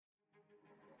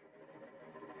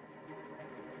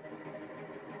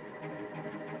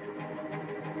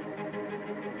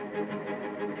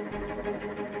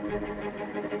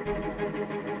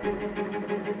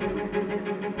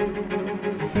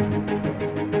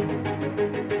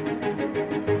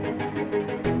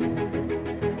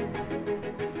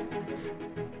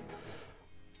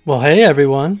Well, hey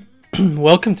everyone.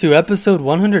 Welcome to episode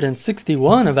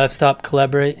 161 of F-Stop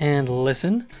Collaborate and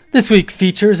Listen. This week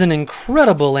features an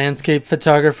incredible landscape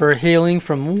photographer hailing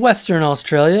from Western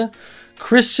Australia,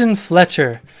 Christian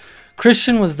Fletcher.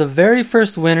 Christian was the very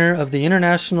first winner of the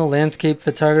International Landscape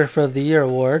Photographer of the Year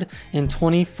award in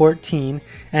 2014,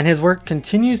 and his work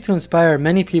continues to inspire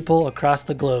many people across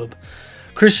the globe.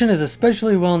 Christian is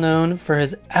especially well known for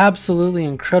his absolutely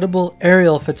incredible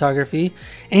aerial photography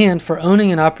and for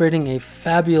owning and operating a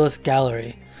fabulous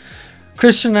gallery.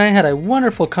 Christian and I had a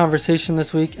wonderful conversation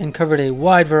this week and covered a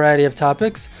wide variety of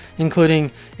topics,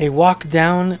 including a walk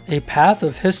down a path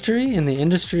of history in the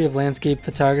industry of landscape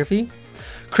photography,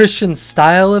 Christian's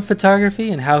style of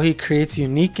photography and how he creates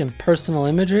unique and personal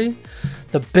imagery,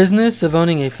 the business of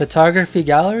owning a photography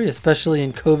gallery, especially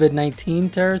in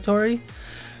COVID-19 territory,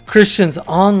 Christian's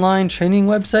online training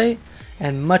website,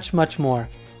 and much, much more.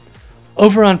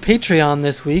 Over on Patreon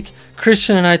this week,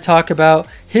 Christian and I talk about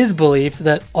his belief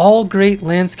that all great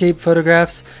landscape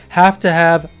photographs have to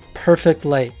have perfect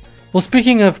light. Well,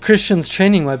 speaking of Christian's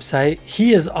training website,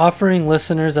 he is offering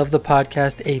listeners of the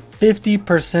podcast a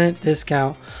 50%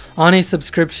 discount on a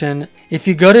subscription. If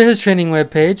you go to his training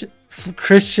webpage,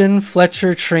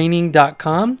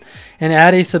 christianfletchertraining.com, and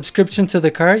add a subscription to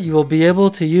the cart, you will be able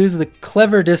to use the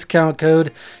clever discount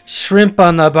code Shrimp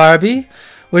on the Barbie,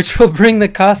 which will bring the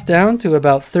cost down to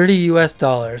about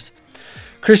 $30.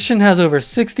 Christian has over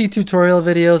 60 tutorial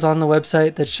videos on the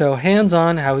website that show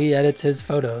hands-on how he edits his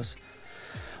photos.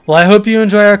 Well, I hope you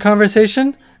enjoy our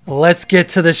conversation. Let's get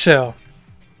to the show.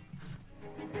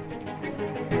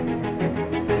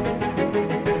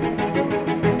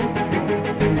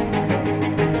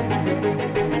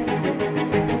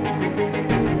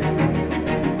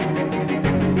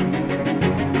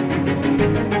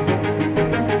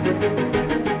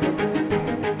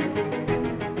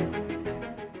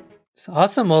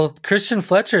 Awesome. Well, Christian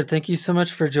Fletcher, thank you so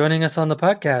much for joining us on the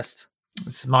podcast.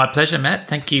 It's my pleasure, Matt.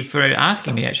 Thank you for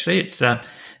asking me. Actually, it's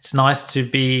nice to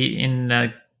be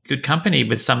in good company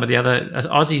with some of the other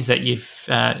Aussies that you've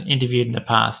interviewed in the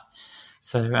past.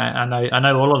 So I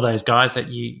know all of those guys that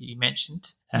you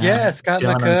mentioned. Scott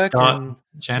McCook, Scott, and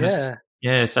Janice.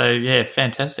 So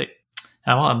fantastic.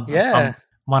 I'm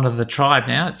one of the tribe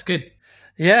now. It's good.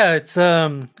 Yeah, it's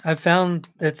I found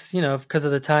it's, because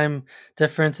of the time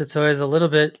difference, it's always a little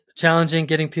bit challenging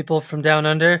getting people from down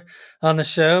under on the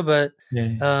show, but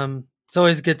it's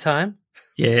always a good time.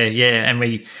 Yeah, and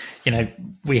we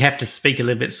have to speak a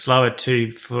little bit slower too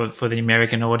for the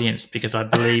American audience, because I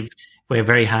believe we're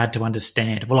very hard to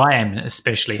understand. Well, I am,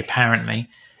 especially, apparently.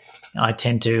 I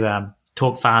tend to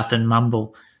talk fast and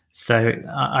mumble. So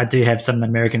I do have some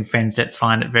American friends that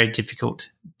find it very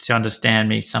difficult to understand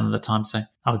me some of the time. So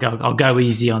I'll go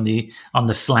easy on the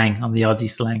slang, on the Aussie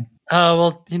slang.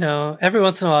 Oh, well, every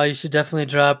once in a while you should definitely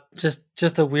drop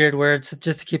just a weird word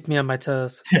just to keep me on my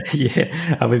toes. Yeah,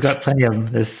 we've got plenty of them.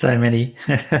 There's so many.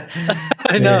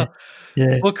 I know.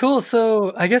 Yeah. Well, cool.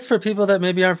 So I guess for people that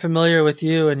maybe aren't familiar with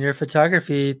you and your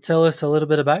photography, tell us a little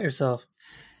bit about yourself.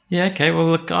 Yeah, okay. Well,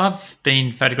 look, I've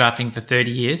been photographing for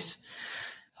 30 years.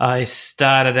 I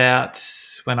started out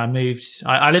when I moved.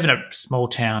 I live in a small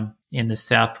town in the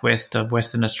southwest of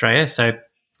Western Australia. So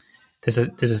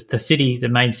the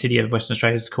main city of Western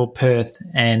Australia is called Perth,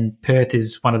 and Perth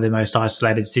is one of the most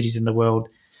isolated cities in the world.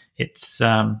 It's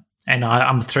and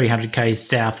I'm 300 k's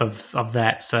south of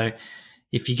that. So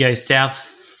if you go south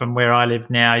from where I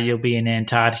live now, you'll be in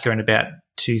Antarctica in about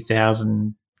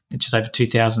 2,000, just over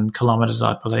 2,000 kilometers,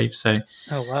 I believe. So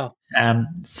oh wow.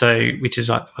 So which is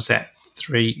like, what's that?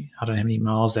 I don't know how many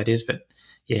miles that is, but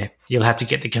yeah, you'll have to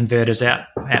get the converters out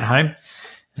at home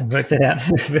and work that out.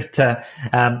 But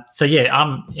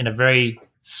I'm in a very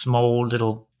small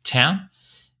little town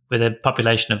with a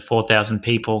population of 4,000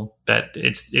 people, but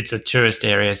it's a tourist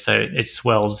area, so it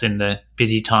swells in the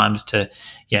busy times to,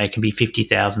 it can be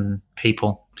 50,000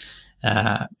 people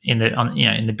in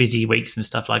the busy weeks and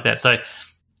stuff like that. So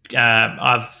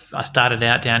I started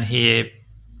out down here.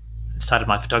 Started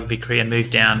my photography career, moved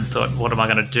down, thought, what am I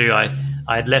going to do? I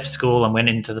had left school and went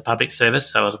into the public service,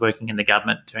 so I was working in the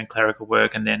government doing clerical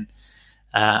work, and then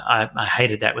I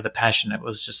hated that with a passion. It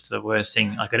was just the worst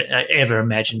thing I could ever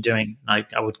imagine doing. I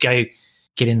would go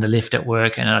get in the lift at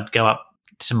work, and I'd go up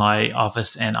to my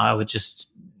office, and I would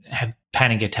just have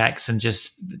panic attacks and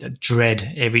just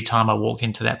dread every time I walked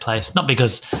into that place. Not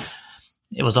because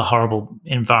it was a horrible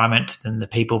environment and the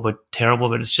people were terrible,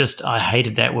 but it's just I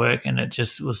hated that work, and it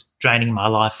just was draining my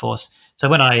life force. So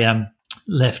when I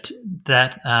left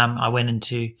that, I went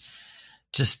into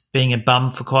just being a bum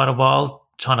for quite a while,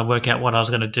 trying to work out what I was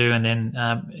going to do. And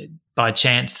then by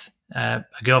chance, a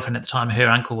girlfriend at the time, her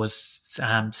uncle was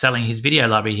selling his video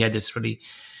library. He had this really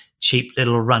cheap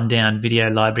little rundown video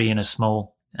library in a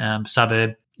small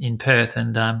suburb in Perth.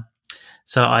 And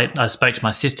so I spoke to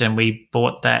my sister, and we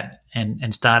bought that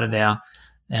and started our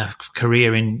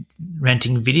career in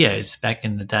renting videos back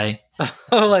in the day.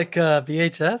 Oh, like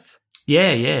VHS?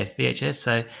 Yeah, VHS.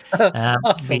 So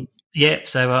awesome.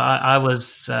 So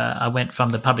I went from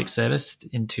the public service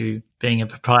into being a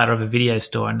proprietor of a video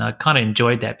store, and I kind of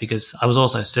enjoyed that because I was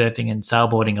also surfing and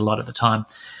sailboarding a lot at the time.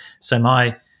 So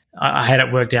I had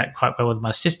it worked out quite well with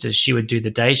my sister. She would do the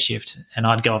day shift, and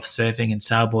I'd go off surfing and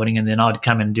sailboarding, and then I'd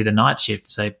come and do the night shift.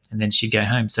 So, and then she'd go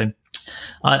home. So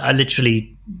I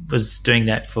literally was doing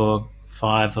that for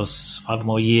five or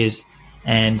more years,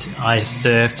 and I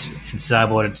surfed and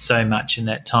sailboarded so much in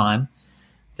that time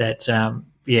that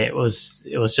it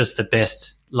was just the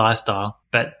best lifestyle.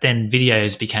 But then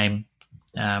videos became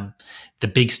the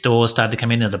big stores started to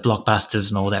come in, and the Blockbusters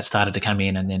and all that started to come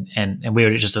in, and we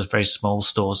were just a very small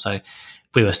store, so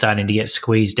we were starting to get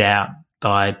squeezed out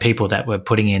by people that were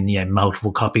putting in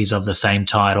multiple copies of the same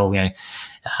title.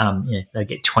 They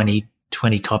get 20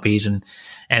 copies,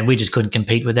 and we just couldn't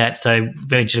compete with that. So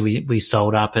eventually we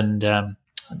sold up, and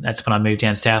that's when I moved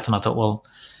down south, and I thought, well,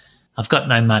 I've got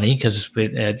no money because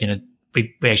we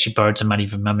actually borrowed some money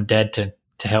from mum and dad to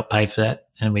help pay for that,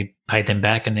 and we paid them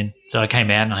back. And then so I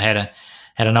came out, and I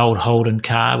had an old Holden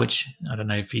car, which I don't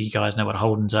know if you guys know what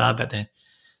Holdens are, but they're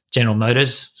General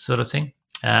Motors sort of thing.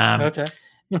 Okay.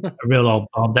 A real old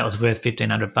bomb that was worth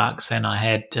 $1,500, and I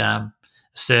had a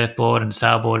surfboard and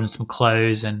sailboard and some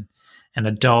clothes and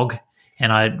a dog,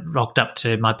 and I rocked up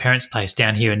to my parents' place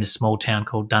down here in this small town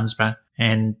called Dunsborough,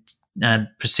 and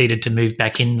proceeded to move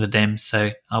back in with them.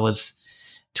 So I was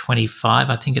 25,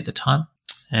 I think, at the time,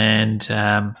 and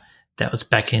that was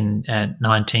back in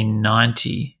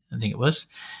 1990, I think it was.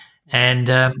 And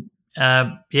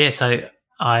so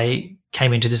I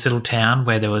came into this little town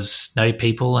where there was no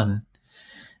people and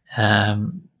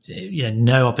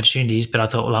no opportunities. But I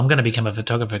thought, well, I'm going to become a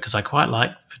photographer because I quite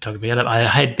like photography. I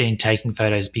had been taking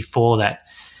photos before that.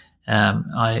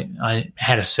 I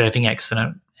had a surfing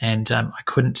accident, and I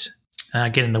couldn't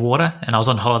get in the water, and I was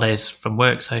on holidays from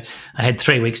work, so I had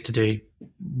 3 weeks to do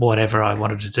whatever I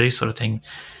wanted to do, sort of thing.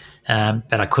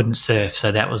 But I couldn't surf,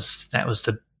 so that was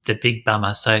the big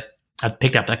bummer. So I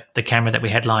picked up the camera that we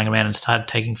had lying around and started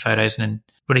taking photos, and then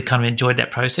really kind of enjoyed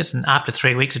that process. And after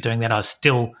 3 weeks of doing that, I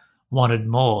still wanted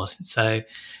more. So,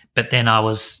 but then I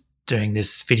was doing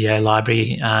this video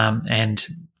library, and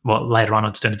later on I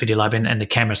was doing the video library, and the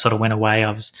camera sort of went away.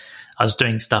 I was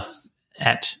doing stuff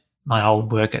at my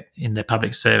old work in the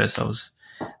public service. I was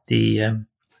the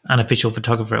unofficial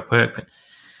photographer at work, but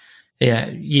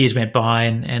years went by,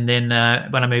 and then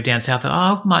when I moved down south,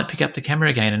 I might pick up the camera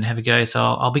again and have a go. So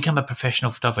I'll become a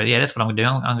professional photographer. Yeah, that's what I'm going to do.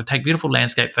 I'm going to take beautiful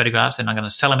landscape photographs, and I'm going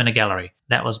to sell them in a gallery.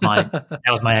 That was my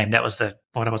aim. That was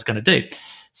what I was going to do.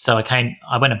 So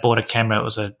I went and bought a camera. It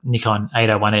was a Nikon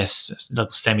 801S, a little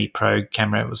semi-pro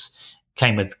camera. It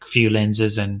came with a few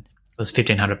lenses, and it was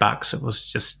 $1,500. It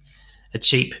was just a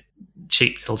cheap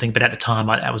little thing. But at the time,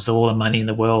 that was all the money in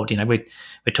the world. We're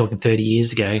talking 30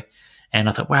 years ago. And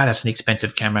I thought, wow, that's an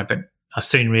expensive camera. But I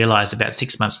soon realized about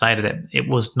 6 months later that it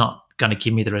was not going to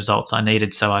give me the results I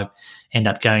needed. So I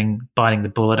ended up biting the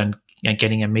bullet and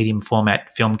getting a medium format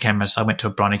film camera. So I went to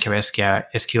a Bronica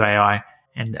SQAI,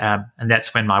 and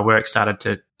that's when my work started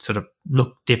to sort of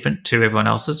look different to everyone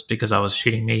else's because I was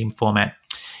shooting medium format.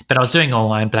 But I was doing all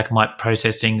my own black and white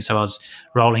processing. So I was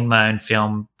rolling my own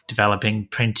film, developing,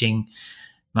 printing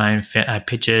my own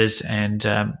pictures, and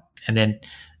then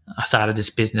I started this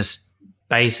business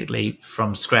basically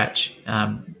from scratch.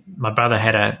 My brother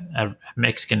had a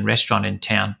Mexican restaurant in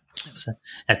town,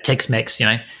 a Tex-Mex,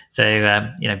 So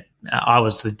I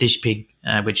was the dish pig,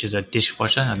 which is a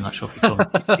dishwasher. I'm not sure if you call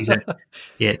them.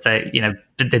 Yeah. So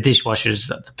the dishwasher is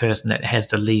the person that has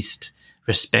the least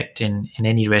respect in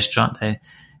any restaurant. They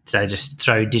just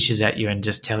throw dishes at you and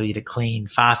just tell you to clean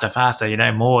faster,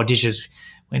 more dishes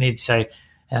we need. So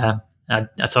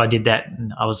I did that,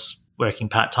 and I was working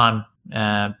part-time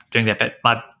doing that.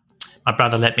 But my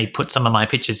brother let me put some of my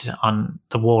pictures on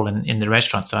the wall in the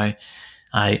restaurant. So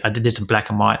I did some black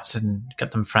and whites and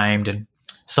got them framed and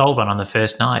sold one on the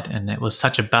first night. And it was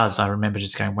such a buzz. I remember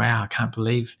just going, wow, I can't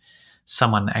believe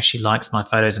someone actually likes my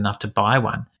photos enough to buy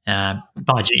one.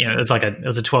 It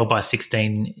was a 12 by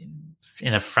 16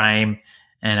 in a frame,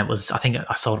 and I think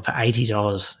I sold it for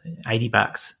 $80,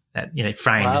 $80. That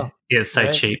framed. Wow. It was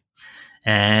so cheap.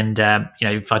 And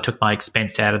if I took my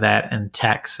expense out of that and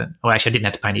tax, actually I didn't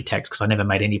have to pay any tax because I never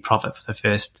made any profit for the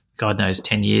first, God knows,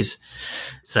 10 years.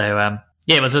 So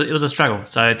yeah, it was a struggle.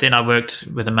 So then I worked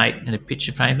with a mate in a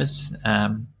picture framers,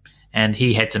 and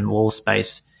he had some wall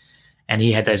space, and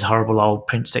he had those horrible old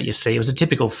prints that you see. It was a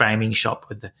typical framing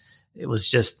shop it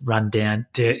was just run down,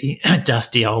 dirty,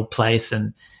 dusty old place,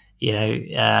 and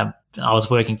I was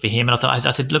working for him, and I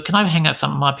said, look, can I hang out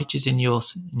some of my pictures in your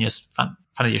front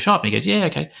of your shop? And he goes, yeah,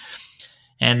 okay.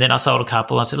 And then I sold a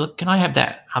couple. I said, look, can I have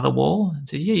that other wall? And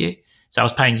he said, yeah. So I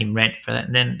was paying him rent for that.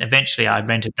 And then eventually I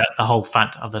rented the whole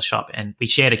front of the shop, and we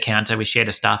shared a counter, we shared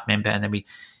a staff member, and then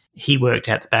he worked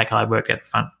out the back, I worked out the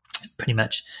front pretty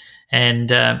much. And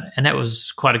that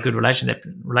was quite a good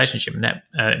relationship, and that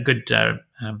good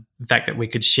fact that we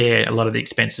could share a lot of the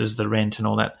expenses, the rent and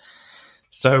all that.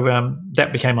 So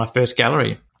that became my first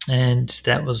gallery. And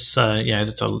that was,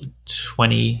 that's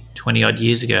 20 odd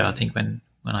years ago, I think, when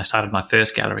I started my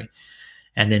first gallery.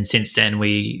 And then since then,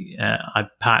 I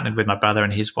partnered with my brother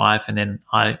and his wife, and then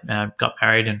I got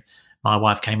married, and my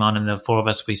wife came on, and the four of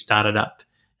us, we started up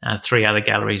 3 other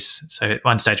galleries. So at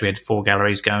one stage we had 4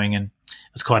 galleries going, and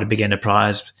it was quite a big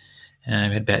enterprise. We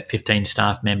had about 15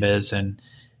 staff members, and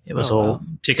it was all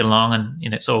ticking along,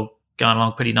 and it's all going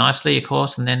along pretty nicely, of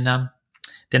course. And then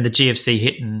the GFC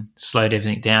hit and slowed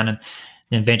everything down, and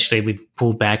then eventually we've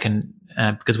pulled back, and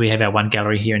because we have our one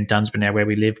gallery here in Dunsborough now where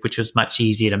we live, which was much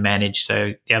easier to manage.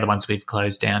 So the other ones we've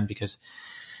closed down because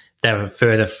they were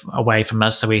further away from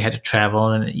us, so we had to travel,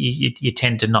 and you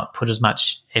tend to not put as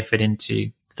much effort into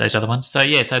those other ones. So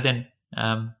then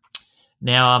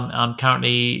now I'm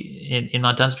currently in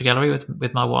my Dunsborough gallery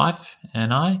with my wife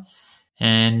and I,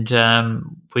 and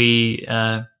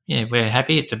we're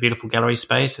happy. It's a beautiful gallery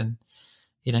space, and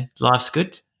life's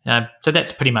good. So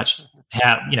that's pretty much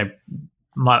how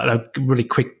a really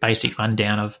quick basic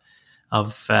rundown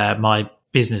of my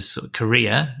business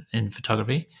career in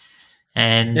photography.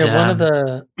 And one of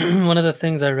the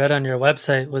things I read on your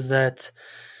website was that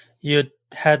you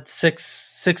had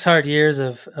six hard years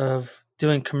of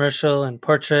doing commercial and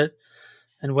portrait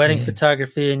and wedding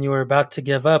photography, and you were about to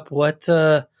give up. What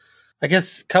I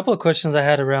guess a couple of questions I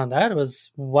had around that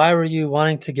was, why were you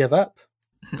wanting to give up?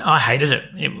 I hated it.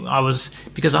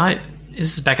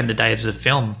 This is back in the days of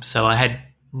film, so I had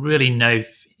really no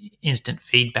instant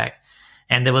feedback,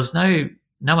 and there was no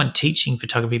one teaching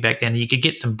photography back then. You could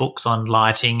get some books on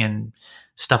lighting and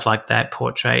stuff like that,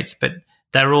 portraits, but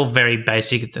they were all very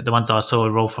basic. The ones I saw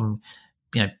were all from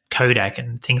Kodak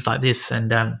and things like this,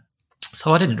 and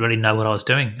so I didn't really know what I was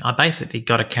doing. I basically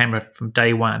got a camera from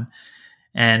day one,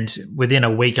 and within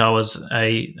a week I was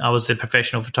the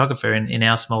professional photographer in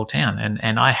our small town,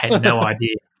 and I had no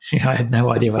idea. I had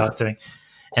no idea what I was doing,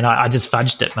 and I just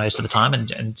fudged it most of the time and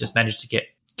just managed to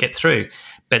get through.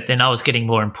 But then I was getting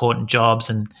more important jobs,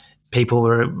 and people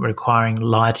were requiring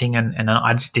lighting, and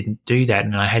I just didn't do that,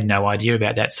 and I had no idea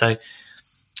about that. So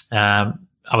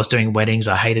I was doing weddings.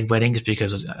 I hated weddings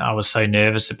because I was so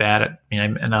nervous about it,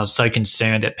 and I was so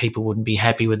concerned that people wouldn't be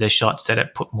happy with their shots that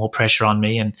it put more pressure on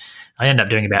me. And I ended up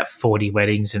doing about 40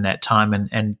 weddings in that time,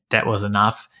 and that was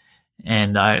enough.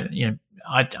 And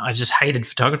I just hated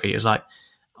photography. It was like,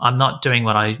 I'm not doing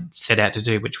what I set out to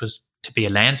do, which was to be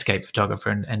a landscape photographer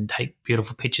and take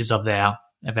beautiful pictures of our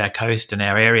coast and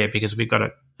our area, because we've got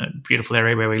a beautiful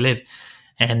area where we live.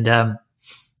 And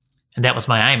that was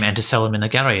my aim, and to sell them in the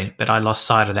gallery. But I lost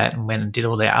sight of that and went and did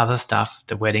all the other stuff,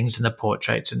 the weddings and the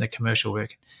portraits and the commercial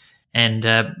work. And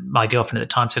my girlfriend at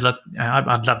the time said, look,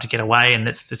 I'd love to get away, and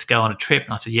let's go on a trip.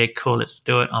 And I said, yeah, cool, let's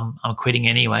do it. I'm quitting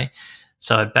anyway.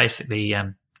 So I basically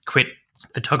quit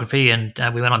photography, and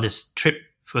we went on this trip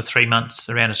for 3 months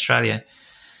around Australia.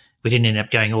 We didn't end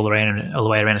up going all the way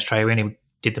around Australia. We only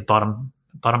did the bottom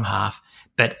half.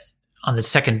 But on the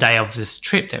second day of this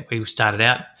trip that we started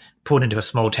out, pulled into a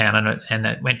small town, and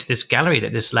it went to this gallery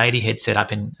that this lady had set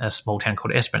up in a small town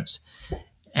called Esperance.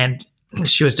 And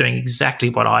she was doing exactly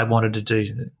what I wanted to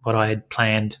do, what I had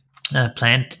planned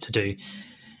to do.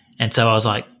 And so I was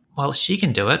like, well, she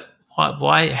can do it.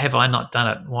 Why have I not done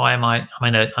it? Why am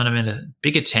I'm in a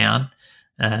bigger town.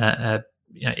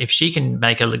 If she can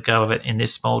make a go of it in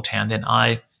this small town, then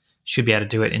I should be able to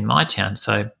do it in my town.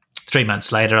 So 3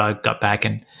 months later, I got back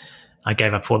and I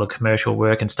gave up all the commercial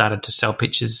work and started to sell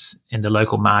pictures in the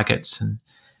local markets, and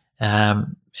I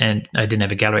didn't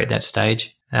have a gallery at that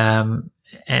stage. Worked.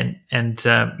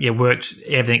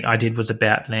 Everything I did was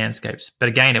about landscapes, but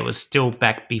again, it was still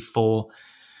back before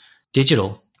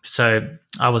digital. So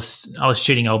I was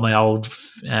shooting all my old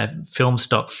film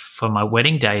stock for my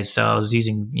wedding days. So I was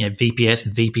using VPS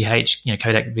and VPH,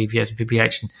 Kodak VPS and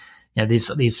VPH, and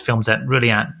these films that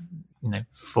really aren't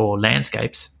for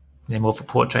landscapes. They're more for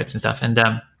portraits and stuff. And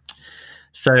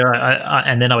so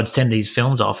and then I would send these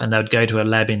films off, and they would go to a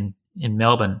lab in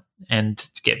Melbourne, and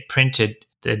get printed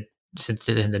the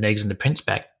negs and the prints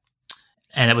back,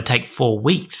 and it would take 4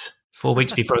 weeks. 4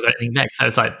 weeks before I got anything back. So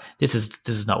it's like this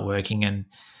is not working. And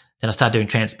then I started doing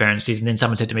transparencies, and then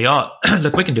someone said to me, "Oh,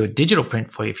 look, we can do a digital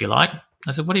print for you if you like."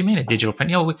 I said, "What do you mean a digital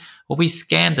print?" We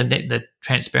scan the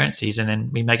transparencies and then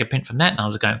we make a print from that. And I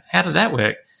was going, "How does that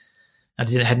work?" I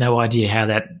had no idea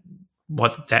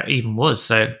what that even was.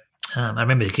 So I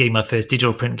remember getting my first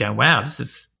digital print and going, "Wow, this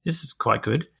is quite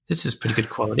good. This is pretty good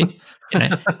quality."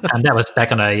 And that was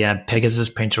back on a Pegasus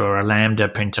printer or a Lambda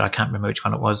printer. I can't remember which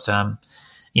one it was. So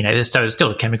it was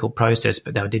still a chemical process,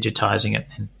 but they were digitizing it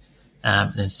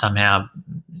and somehow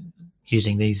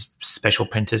using these special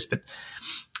printers. But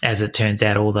as it turns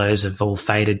out, all those have all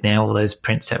faded now. All those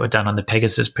prints that were done on the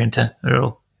Pegasus printer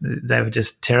they were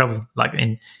just terrible. Like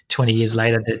in 20 years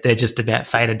later, they're just about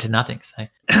faded to nothing. So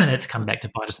that's come back to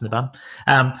bite us in the bum.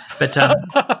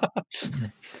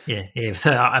 Yeah.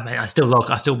 So I still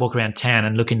walk around town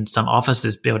and look in some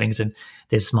offices buildings, and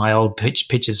there's my old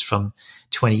pictures from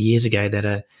 20 years ago that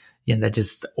are, they're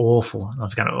just awful. And I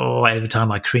was going, every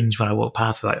time I cringe when I walk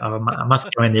past, like, I must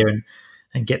go in there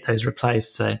and get those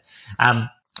replaced. So,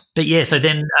 but yeah, so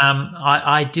then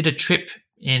I did a trip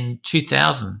in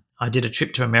 2000. I did a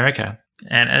trip to America,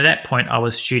 and at that point I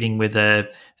was shooting with a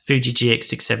Fuji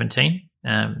GX617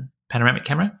 panoramic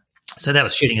camera. So that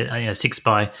was shooting at 6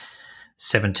 by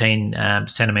 17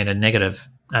 centimeter negative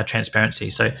transparency.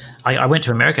 So I went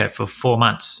to America for 4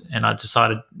 months, and I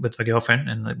decided with my girlfriend,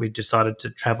 and we decided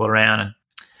to travel around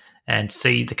and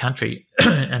see the country.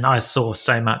 And I saw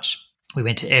so much. We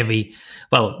went to we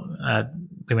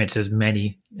went to as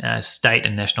many state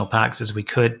and national parks as we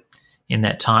could in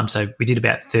that time. So we did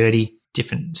about 30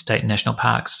 different state and national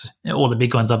parks, all the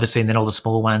big ones, obviously, and then all the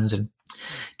small ones, and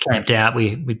camped out.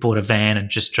 We bought a van and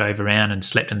just drove around and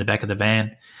slept in the back of the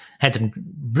van. Had some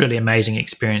really amazing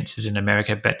experiences in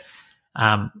America, but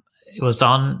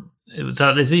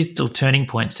there's these little turning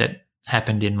points that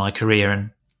happened in my career, and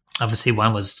obviously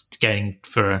one was getting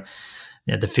for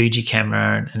the Fuji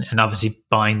camera, and obviously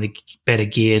buying the better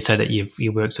gear so that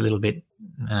your work's a little bit,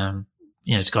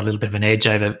 it's got a little bit of an edge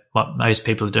over what most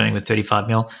people are doing with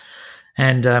 35mm.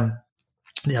 And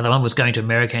the other one was going to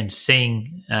America and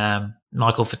seeing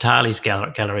Michael Fatali's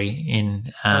gallery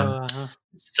in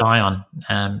Zion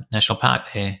National Park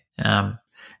there. I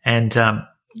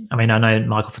know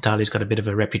Michael Fatali's got a bit of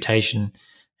a reputation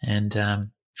and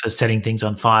for setting things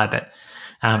on fire, but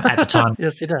at the time,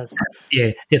 yes, he does.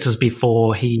 This was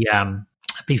before he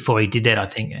did that, I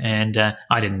think, and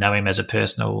I didn't know him as a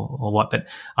person or what, but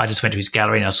I just went to his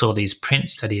gallery and I saw these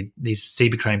prints that these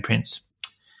Cibachrome prints,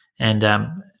 and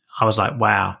I was like,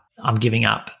 wow, I'm giving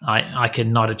up. I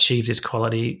cannot achieve this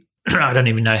quality. I don't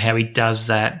even know how he does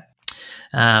that.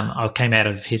 I came out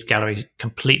of his gallery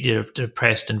completely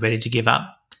depressed and ready to give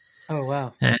up. Oh,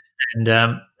 wow. And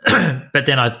but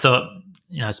then I thought,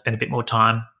 I spent a bit more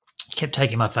time, kept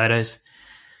taking my photos,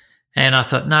 and I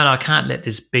thought, no, I can't let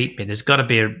this beat me. There's got to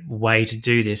be a way to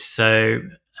do this. So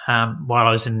while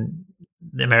I was in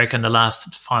America in the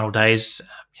last final days,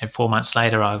 4 months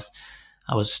later, I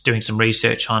was doing some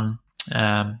research on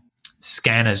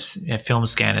scanners, film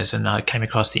scanners, and I came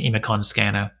across the Imicon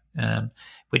scanner,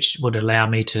 which would allow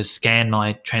me to scan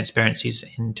my transparencies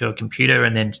into a computer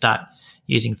and then start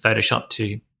using Photoshop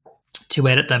to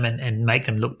edit them and make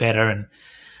them look better, and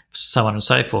so on and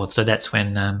so forth. So that's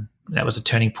when that was a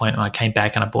turning point when I came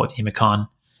back and I bought the Imicon,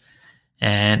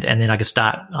 and then I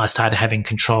started having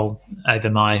control over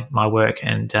my work,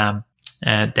 and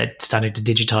that started to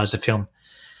digitize the film,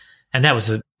 and that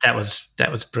was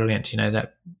brilliant.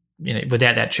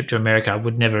 Without that trip to America, I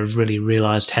would never have really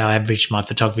realized how average my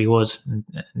photography was,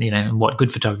 and what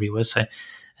good photography was. So,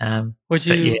 would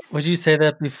you say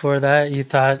that before that you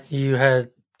thought you had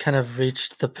kind of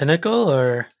reached the pinnacle,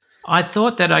 or? I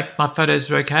thought that my photos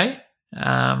were okay,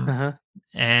 but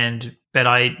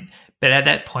at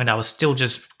that point I was still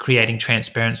just creating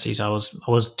transparencies. I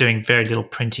was doing very little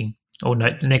printing, or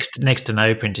next to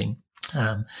no printing.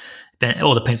 Then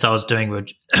all the prints I was doing were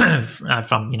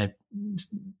from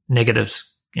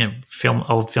negatives,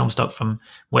 old film stock from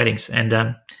weddings,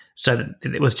 and so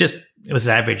it was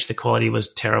average. The quality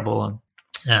was terrible,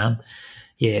 and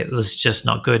it was just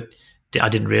not good. I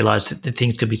didn't realize that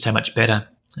things could be so much better.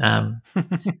 But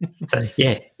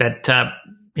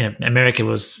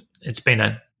America it's been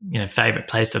a favorite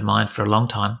place of mine for a long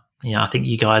time. I think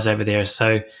you guys over there are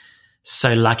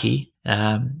so lucky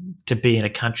to be in a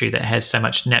country that has so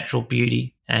much natural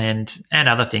beauty and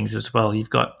other things as well. You've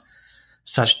got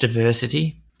such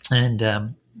diversity, and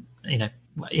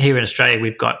here in Australia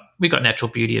we've got natural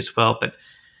beauty as well, but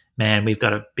man, we've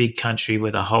got a big country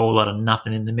with a whole lot of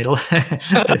nothing in the middle.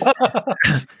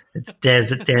 It's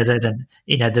desert, and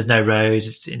there's no roads.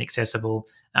 It's inaccessible.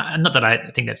 Not that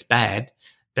I think that's bad,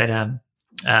 but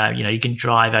you can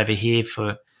drive over here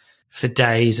for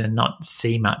days and not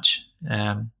see much.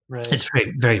 Right. It's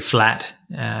very, very flat.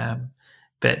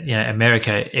 But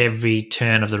America, every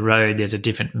turn of the road, there's a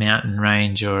different mountain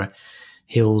range or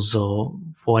hills or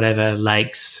whatever,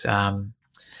 lakes.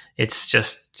 It's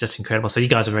just incredible. So you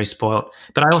guys are very spoiled.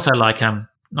 But I also like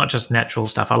not just natural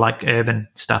stuff. I like urban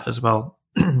stuff as well.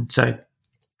 So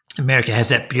America has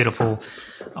that beautiful,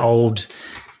 old,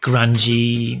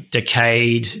 grungy,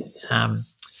 decayed,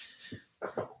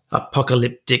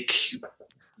 apocalyptic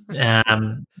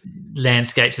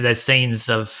landscapes. So those scenes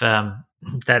of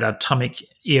that atomic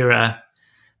era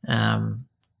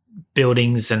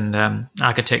buildings and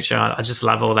architecture. I just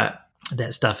love all that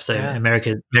stuff. So Yeah.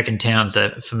 American towns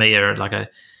for me are like a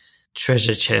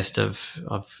treasure chest of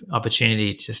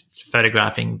opportunity, just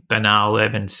photographing banal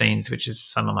urban scenes, which is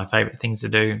some of my favorite things to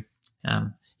do.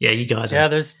 You guys. Yeah,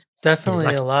 there's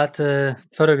definitely a lot to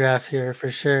photograph here for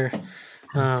sure.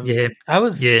 I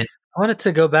wanted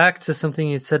to go back to something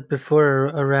you said before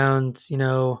around,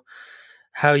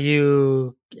 how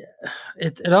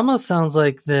it almost sounds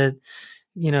like that,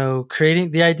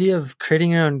 creating the idea of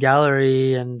creating your own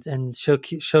gallery and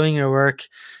showing your work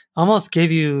almost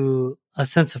gave you a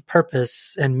sense of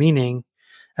purpose and meaning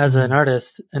as an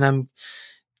artist. And I'm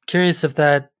curious if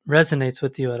that resonates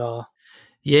with you at all.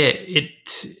 Yeah,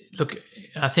 look,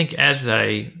 I think as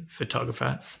a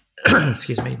photographer,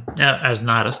 excuse me, as an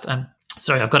artist,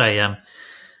 sorry, I've got a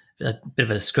bit of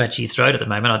a scratchy throat at the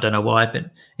moment. I don't know why, but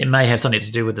it may have something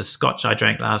to do with the scotch I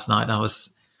drank last night. I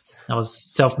was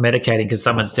self-medicating because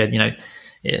someone said,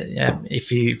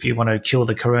 if you want to kill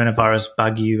the coronavirus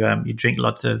bug, you drink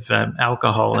lots of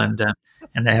alcohol and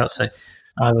that helps. So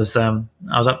I was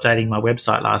updating my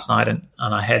website last night and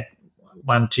I had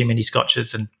one too many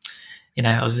scotches and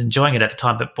I was enjoying it at the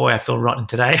time, but boy, I feel rotten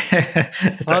today.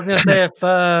 So, I was gonna say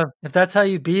if that's how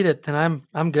you beat it, then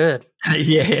I'm good.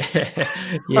 Yeah.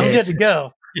 I'm good to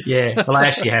go. Yeah, well,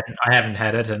 I haven't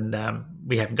had it, and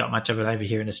we haven't got much of it over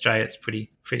here in Australia. It's pretty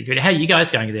good. How are you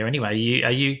guys going there anyway?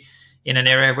 Are you in an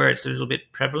area where it's a little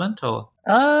bit prevalent, or?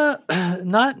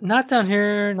 Not down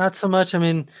here, not so much. I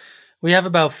mean, we have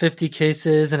about 50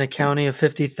 cases in a county of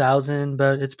 50,000,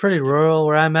 but it's pretty rural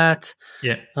where I'm at.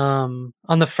 Yeah. On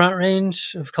the Front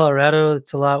Range of Colorado,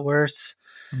 it's a lot worse.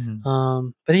 Mm-hmm.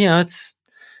 But it's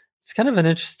kind of an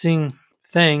interesting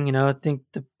thing. I think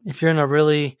if you're in a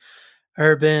really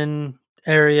urban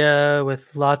area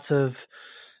with lots of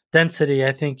density,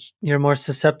 I think you're more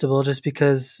susceptible just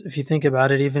because if you think about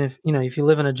it, even if you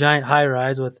live in a giant high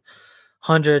rise with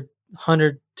 100,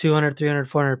 200, 300,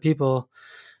 400 people,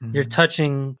 you're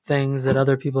touching things that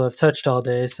other people have touched all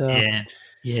day. So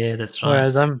yeah, that's right.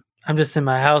 Whereas I'm just in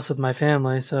my house with my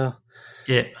family. So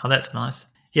yeah, that's nice.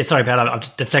 Yeah, sorry about that.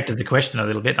 I've deflected the question a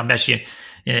little bit. I'm actually,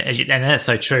 and that's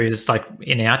so true. It's like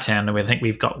in our town, I think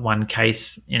we've got one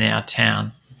case in our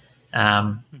town,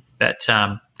 but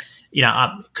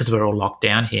because we're all locked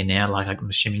down here now. Like I'm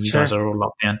assuming you guys are all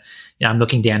locked down. I'm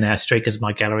looking down our street because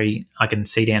my gallery, I can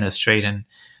see down the street and.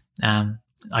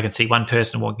 I can see one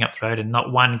person walking up the road and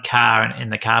not one car in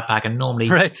the car park. And normally,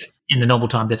 in the normal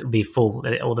time, that would be full.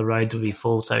 All the roads would be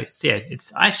full. So I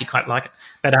actually quite like it.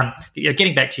 But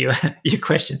getting back to your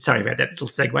question, sorry about that little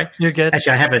segue. You're good.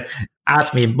 Actually, I haven't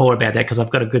asked me more about that because I've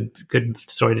got a good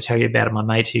story to tell you about it. My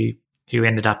mate who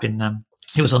ended up in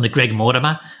he was on the Greg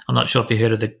Mortimer. I'm not sure if you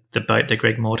heard of the boat, the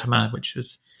Greg Mortimer, which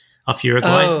was off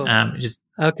Uruguay.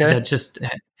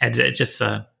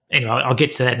 Anyway, I'll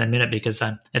get to that in a minute because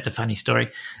it's a funny story.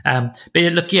 But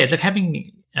look,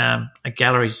 having a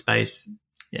gallery space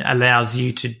allows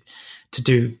you to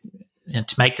do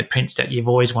to make the prints that you've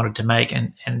always wanted to make.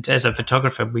 And as a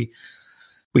photographer,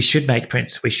 we should make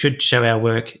prints. We should show our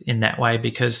work in that way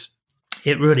because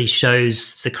it really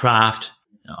shows the craft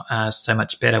so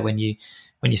much better when you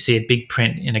see a big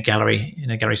print in a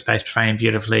gallery space framed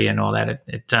beautifully and all that.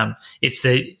 It's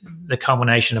the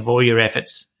culmination of all your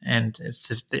efforts. And it's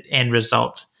the end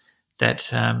result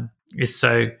that is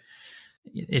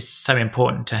so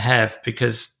important to have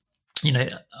because,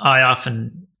 I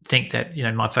often think that,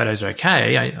 my photos are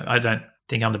okay. I don't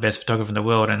think I'm the best photographer in the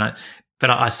world. But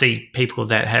I see people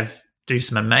that do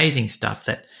some amazing stuff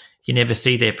that you never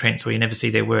see their prints or you never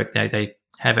see their work. They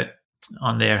have it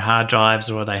on their hard drives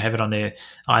or they have it on their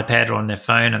iPad or on their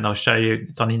phone and they'll show you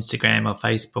it's on Instagram or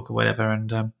Facebook or whatever.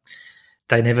 And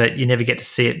you never get to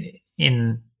see it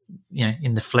in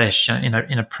the flesh, in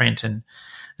a print, and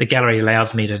the gallery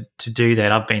allows me to do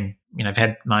that. I've been, I've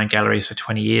had my own galleries for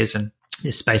 20 years, and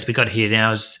this space we got here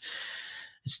now is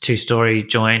it's 2-story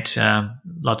joint,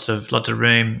 lots of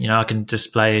room. I can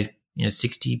display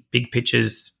 60 big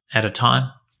pictures at a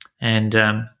time, and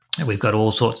we've got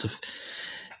all sorts of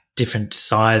different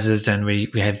sizes, and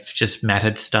we have just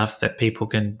matted stuff that people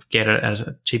can get at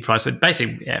a cheap price. But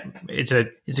basically, it's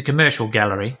a commercial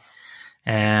gallery.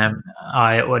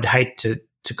 I would hate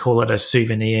to call it a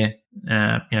souvenir.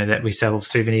 That we sell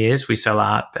souvenirs, we sell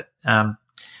art, but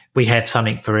we have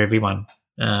something for everyone,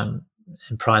 and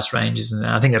price ranges, and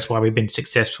I think that's why we've been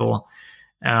successful.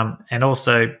 And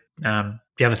also,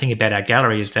 the other thing about our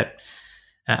gallery is that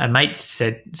a mate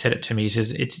said it to me. He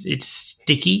says it's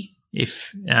sticky.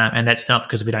 And that's not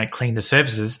because we don't clean the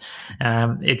surfaces.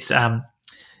 It's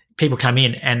people come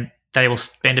in and they will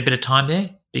spend a bit of time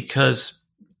there because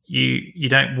you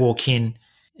don't walk in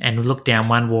and look down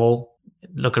one wall,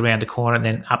 look around the corner, and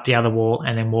then up the other wall,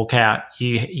 and then walk out.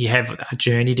 You have a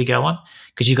journey to go on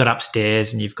because you've got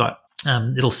upstairs and you've got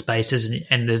little spaces,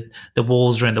 and the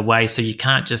walls are in the way, so you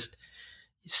can't just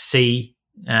see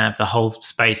the whole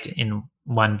space in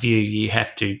one view. You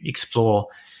have to explore.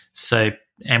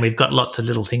 And we've got lots of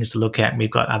little things to look at. And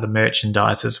we've got other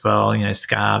merchandise as well,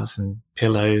 scarves and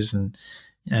pillows and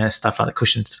stuff like the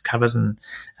cushions, covers, and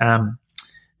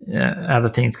other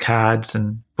things, cards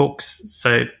and books.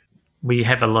 So we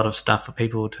have a lot of stuff for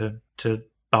people to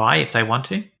buy if they want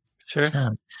to. Sure.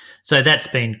 So that's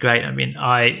been great. I mean,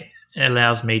 it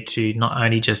allows me to not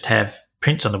only just have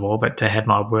prints on the wall, but to have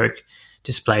my work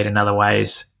displayed in other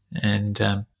ways. And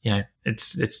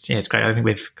it's great. I think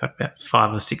we've got about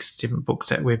 5 or 6 different books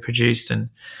that we've produced and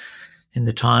in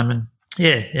the time. And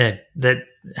that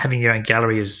having your own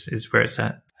gallery is where it's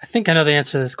at. I think I know the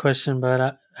answer to this question,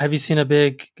 but have you seen a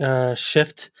big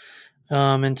shift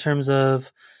in terms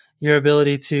of your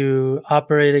ability to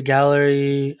operate a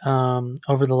gallery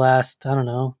over the last,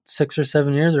 6 or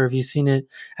 7 years, or have you seen it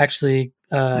actually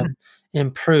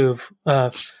improve?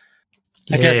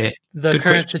 I guess the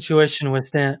current situation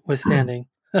withstanding.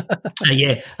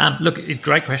 Look, it's a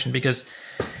great question because,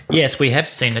 yes, we have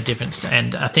seen a difference.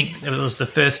 And I think it was the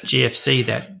first GFC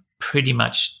that pretty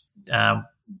much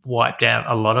wiped out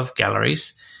a lot of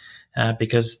galleries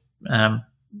because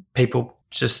people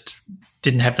just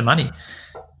didn't have the money.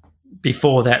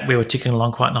 Before that, we were ticking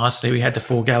along quite nicely. We had the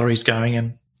 4 galleries going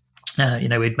and,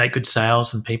 we'd make good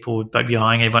sales and people would be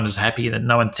buying. Everyone was happy that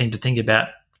no one seemed to think about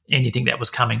anything that was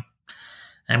coming.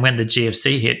 And when the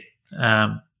GFC hit,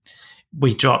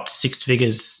 we dropped 6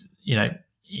 figures,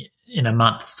 in a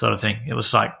month sort of thing. It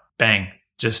was like, bang,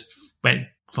 just went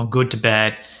from good to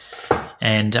bad.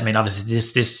 And, I mean, obviously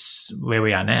this where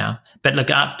we are now. But, look,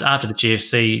 after the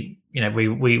GFC,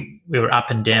 we were up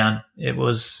and down. It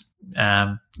was,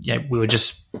 we were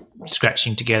just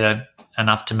scratching together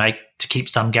enough to keep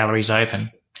some galleries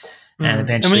open. And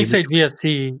eventually, and when you say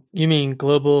GFC, you mean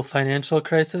global financial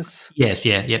crisis? Yes,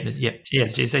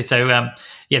 GFC. So,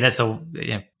 that's all.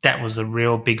 That was a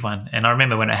real big one. And I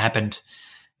remember when it happened,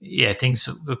 things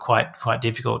were quite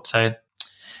difficult. So,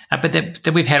 but then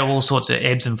we've had all sorts of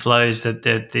ebbs and flows. That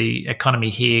the economy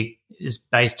here is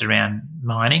based around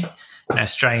mining.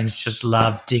 Australians just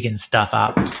love digging stuff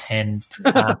up and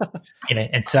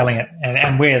and selling it.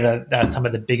 And we're some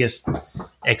of the biggest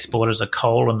exporters of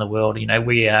coal in the world.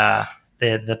 We are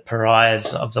the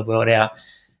pariahs of the world.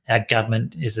 Our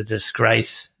government is a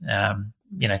disgrace.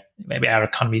 Maybe our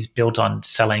economy is built on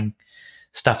selling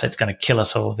stuff that's going to kill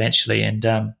us all eventually, and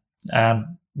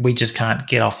we just can't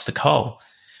get off the coal.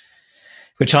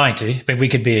 We're trying to, but we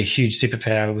could be a huge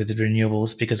superpower with the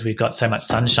renewables because we've got so much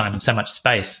sunshine and so much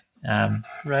space.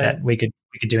 That we could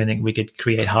do anything. We could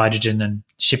create hydrogen and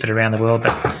ship it around the world,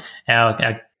 but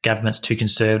our government's too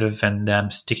conservative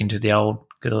and sticking to the old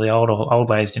old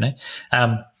ways,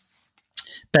 But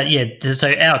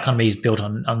so our economy is built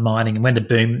on mining, and when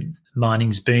the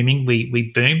mining's booming,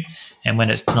 we boom, and when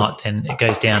it's not, then it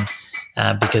goes down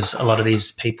because a lot of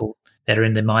these people that are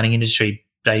in the mining industry,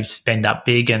 they spend up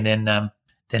big, and then all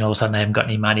of a sudden they haven't got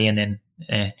any money, and then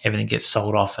everything gets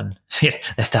sold off, and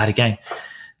they start again.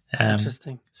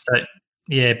 Interesting. So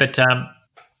but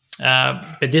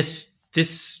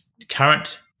this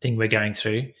current thing we're going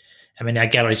through, I mean, our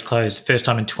gallery's closed. First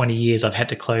time in 20 years I've had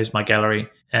to close my gallery,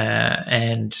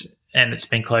 and it's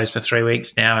been closed for 3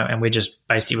 weeks now, and we're just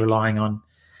basically relying on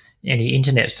any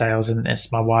internet sales. And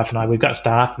it's my wife and I. We've got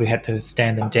staff. We had to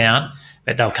stand them down,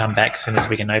 but they'll come back as soon as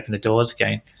we can open the doors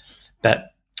again.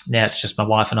 But now it's just my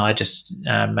wife and I just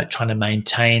trying to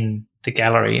maintain the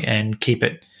gallery and keep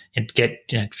it and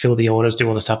get fill the orders, do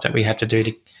all the stuff that we have to do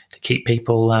to keep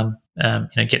people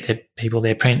get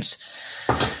their prints.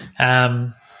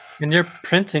 And you're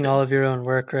printing all of your own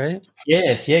work, right?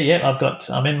 Yes, yeah.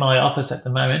 I'm in my office at the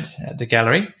moment at the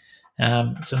gallery.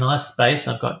 It's a nice space.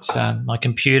 I've got my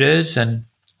computers and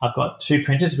I've got two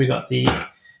printers. We got the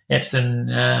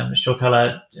Epson Short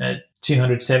Color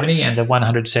 270 and a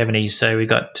 170. So we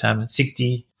got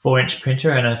 64-inch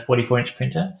printer and a 44-inch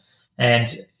printer. And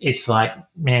it's like,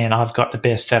 man, I've got the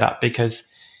best setup because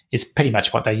it's pretty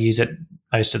much what they use at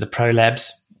most of the pro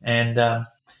labs. And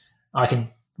I can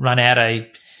run out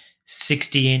a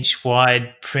 60-inch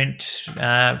wide print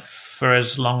for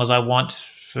as long as I want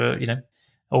for,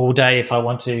 all day if I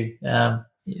want to. I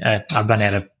run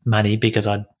out of money because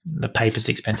the paper's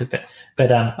expensive.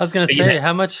 But I was going to say,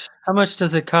 how much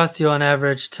does it cost you on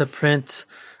average to print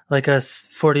like a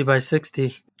 40 by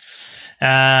 60?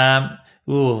 I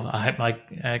hope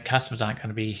my customers aren't going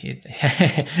to be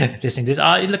listening to this.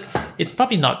 Look, it's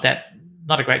probably not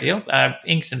a great deal.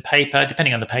 Inks and paper,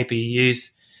 depending on the paper you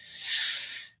use,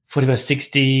 40 by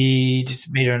 60, just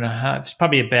a meter and a half. It's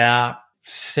probably about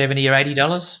 $70 or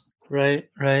 $80. Right.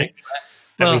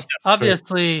 Well,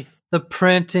 obviously, the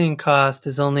printing cost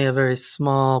is only a very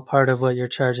small part of what you're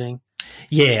charging.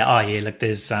 Yeah. Oh, yeah. Look,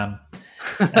 there's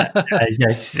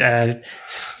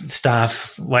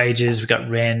staff wages. We've got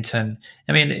rent, and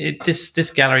I mean,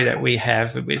 this gallery that we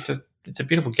have, it's a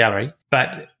beautiful gallery,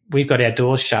 but we've got our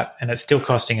doors shut, and it's still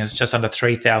costing us just under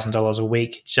 $3,000 a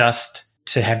week just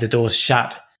to have the doors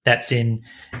shut. That's in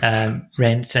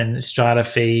rents and strata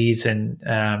fees and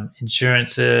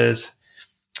insurances,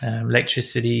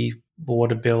 electricity,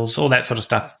 water bills, all that sort of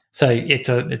stuff. So it's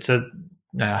a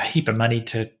heap of money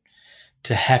to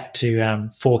have to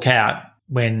fork out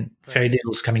when very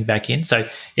little's coming back in. So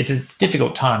it's a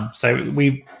difficult time. So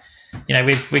we've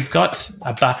got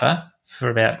a buffer for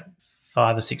about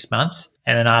 5 or 6 months,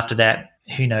 and then after that,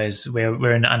 who knows?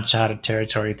 We're in uncharted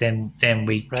territory. Then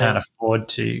we can't afford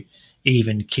to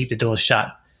even keep the doors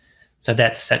shut. So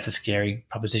that's a scary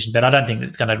proposition. But I don't think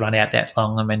it's going to run out that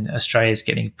long. I mean, Australia's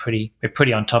we're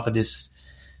pretty on top of this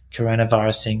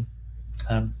coronavirus thing.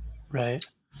 Right.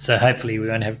 So hopefully we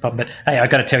won't have a problem. But hey, I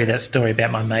got to tell you that story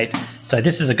about my mate. So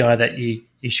this is a guy that you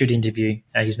should interview.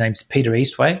 His name's Peter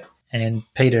Eastway, and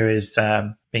Peter is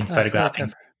been photographing.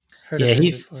 I've heard of him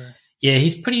before.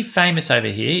 He's pretty famous over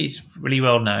here. He's really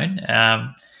well known.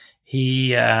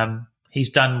 He's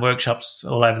done workshops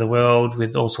all over the world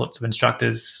with all sorts of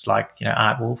instructors like,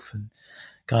 Art Wolf and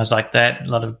guys like that, a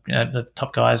lot of the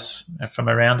top guys from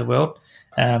around the world.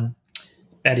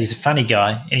 But he's a funny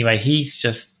guy. Anyway, he's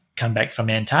just come back from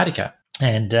Antarctica,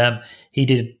 and he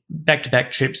did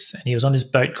back-to-back trips, and he was on this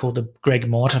boat called the Greg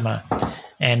Mortimer,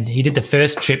 and he did the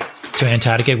first trip to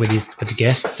Antarctica with the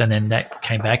guests, and then that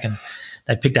came back and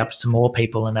they picked up some more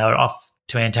people and they were off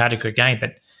to Antarctica again.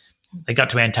 But they got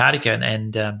to Antarctica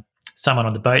and someone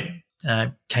on the boat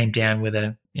came down with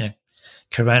a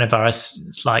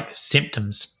coronavirus-like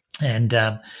symptoms, and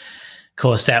of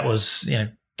course that was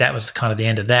kind of the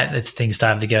end of that. Things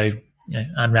started to go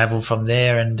unravel from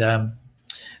there, and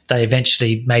they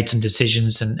eventually made some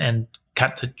decisions and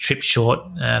cut the trip short.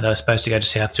 They were supposed to go to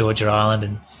South Georgia Island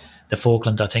and the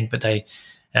Falklands, I think, but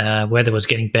weather was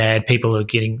getting bad.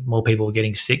 More people were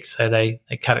getting sick, so they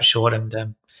cut it short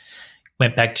and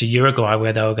went back to Uruguay,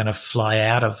 where they were going to fly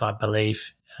out of, I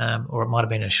believe, or it might have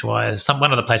been Ushuaia,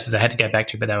 one of the places they had to go back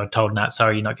to, but they were told, no,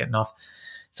 sorry, you're not getting off.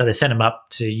 So they sent him up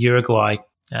to Uruguay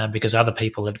because other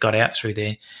people had got out through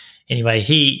there. Anyway,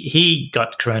 he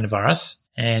got coronavirus,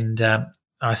 and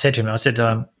I said to him,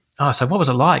 so what was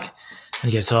it like?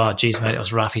 And he goes, oh, geez, mate, it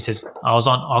was rough. He says, I was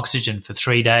on oxygen for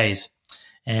 3 days.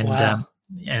 And wow.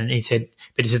 And he said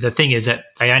the thing is that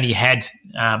they only had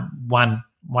one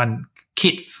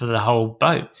kit for the whole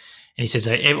boat. And he says,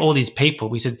 so all these people,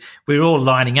 we said, we were all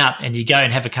lining up, and you go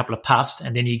and have a couple of puffs,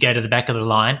 and then you go to the back of the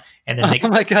line, and then oh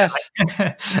my gosh.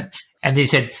 And he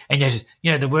said, and he goes,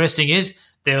 the worst thing is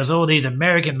there was all these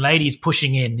American ladies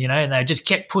pushing in, and they just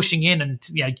kept pushing in and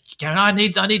going, I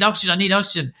need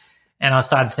oxygen. And I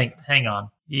started to think, hang on,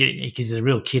 because he's a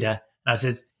real kidder. And I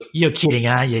said, you're kidding,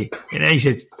 aren't you? And he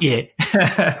says, yeah.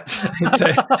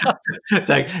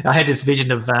 so I had this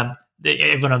vision of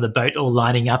everyone on the boat all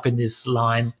lining up in this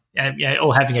line,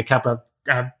 all having a couple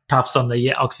of puffs on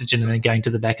the oxygen and then going to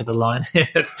the back of the line.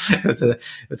 It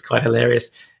was quite hilarious.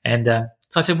 And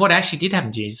so I said, what actually did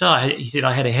happen to you? So he said,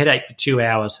 I had a headache for 2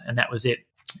 hours, and that was it.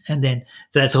 And then,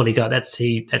 so that's all he got. That's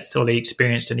all he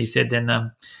experienced. And he said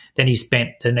then he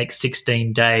spent the next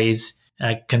 16 days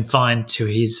confined to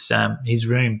his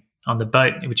room on the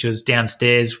boat, which was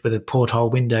downstairs with a porthole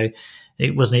window.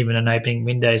 It wasn't even an opening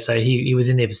window. So he was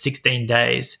in there for 16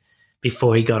 days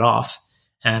before he got off.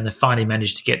 And they finally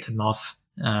managed to get them off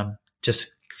just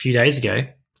a few days ago,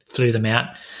 flew them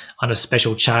out on a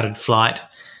special chartered flight.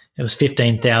 It was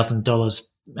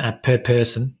 $15,000 per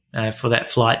person for that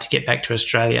flight to get back to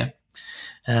Australia.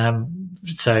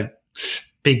 So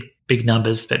big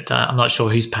numbers, but I'm not sure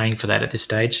who's paying for that at this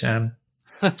stage.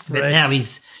 But now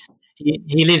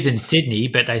he lives in Sydney,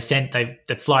 but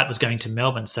the flight was going to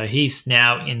Melbourne, so he's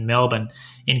now in Melbourne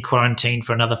in quarantine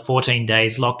for another 14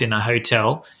 days, locked in a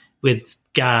hotel with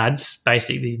guards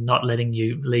basically not letting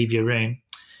you leave your room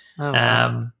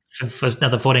for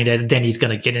another 14 days. And then he's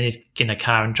going to get in a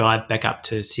car and drive back up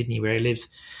to Sydney where he lives.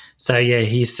 So yeah,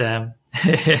 he's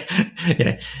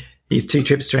his 2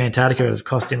 trips to Antarctica have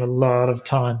cost him a lot of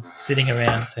time sitting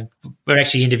around. So we're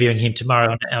actually interviewing him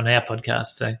tomorrow on our podcast.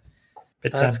 So,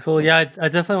 but that's cool. Yeah, I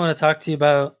definitely want to talk to you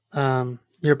about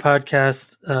your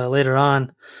podcast later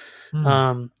on.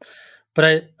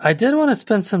 But I did want to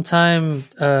spend some time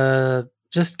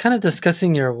just kind of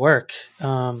discussing your work,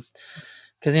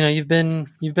 because you've been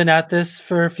at this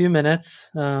for a few minutes,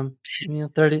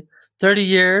 30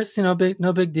 years, no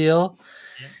big deal.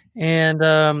 And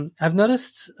I've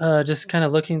noticed just kind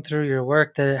of looking through your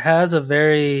work that it has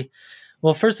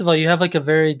first of all, you have like a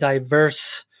very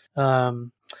diverse,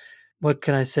 what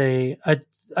can I say,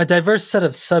 a diverse set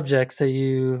of subjects that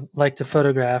you like to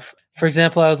photograph. For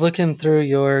example, I was looking through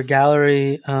your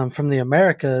gallery from the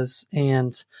Americas,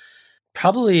 and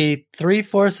probably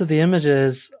 3/4 of the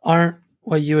images aren't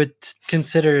what you would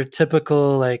consider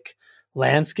typical like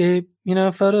landscape,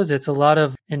 photos. It's a lot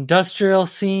of industrial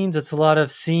scenes. It's a lot of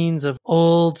scenes of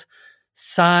old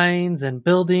signs and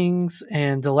buildings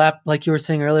and like you were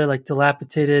saying earlier, like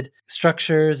dilapidated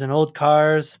structures and old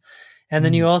cars. And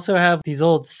then you also have these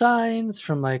old signs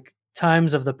from like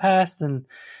times of the past. And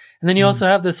then you also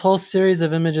have this whole series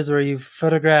of images where you've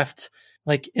photographed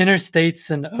like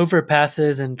interstates and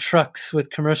overpasses and trucks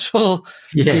with commercial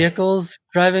vehicles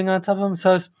driving on top of them. So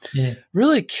I was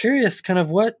really curious kind of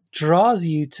what draws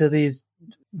you to these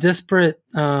disparate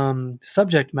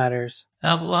subject matters.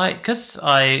 Because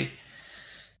I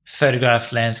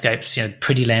photographed landscapes,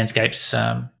 pretty landscapes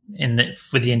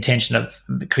with the intention of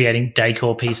creating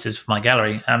decor pieces for my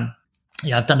gallery.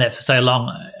 I've done that for so long.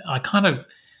 I kind of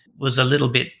was a little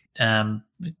bit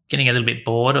getting a little bit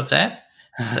bored of that.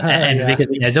 Because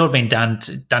it's all been done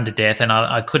to death, and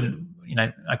I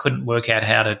couldn't work out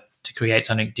how to create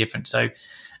something different. So,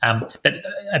 but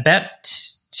about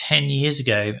 10 years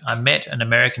ago, I met an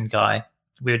American guy.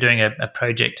 We were doing a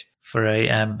project for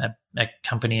a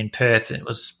company in Perth. It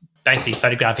was basically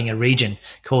photographing a region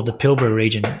called the Pilbara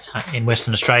region in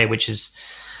Western Australia, which is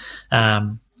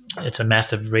it's a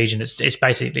massive region. It's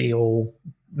basically all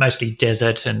mostly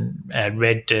desert and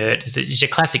red dirt. It's a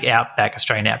classic outback,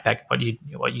 Australian outback, what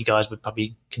you guys would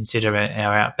probably consider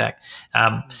our outback.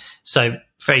 So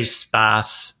very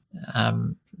sparse,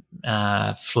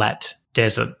 flat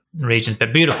desert regions,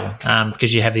 but beautiful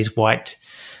because you have these white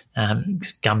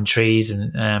gum trees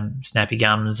and snappy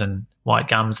gums and white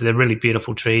gums. They're really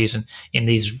beautiful trees, and in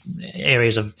these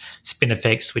areas of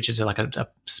spinifex, which is like a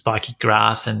spiky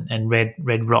grass and red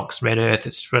rocks, red earth.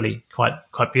 It's really quite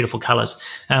beautiful colours.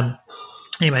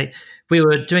 Anyway, we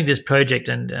were doing this project,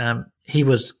 and he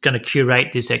was going to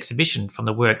curate this exhibition from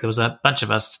the work. There was a bunch of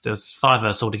us. There was 5 of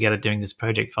us all together doing this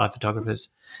project, 5 photographers,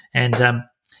 and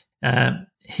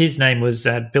his name was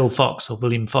Bill Fox, or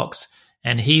William Fox,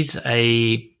 and he's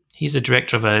a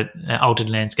director of an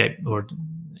altered landscape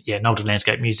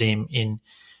museum in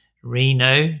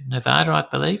Reno, Nevada, I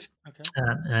believe.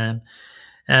 Okay.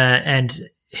 And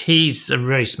he's a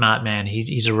very smart man.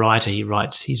 He's a writer.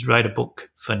 He's wrote a book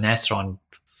for NASA on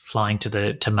flying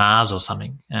to Mars or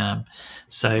something.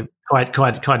 So quite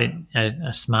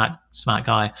a smart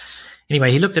guy.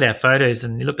 Anyway, he looked at our photos,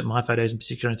 and he looked at my photos in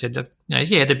particular, and said, "Look,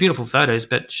 they're beautiful photos,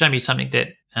 but show me something that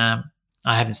I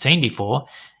haven't seen before,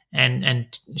 and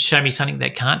show me something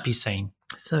that can't be seen."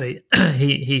 So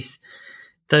he's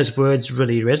those words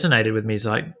really resonated with me. He's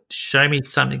like, "Show me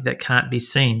something that can't be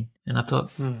seen." And I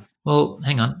thought, well,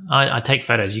 hang on. I take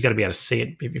photos. You got to be able to see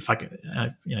it. If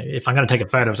I'm going to take a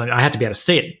photo, I have to be able to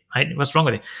see it. Right? What's wrong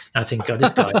with it? And I think, God,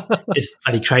 this guy, this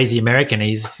bloody crazy American.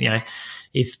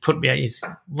 He's put me.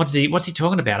 What's he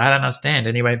talking about? I don't understand.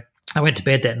 Anyway, I went to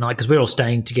bed that night because we were all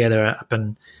staying together up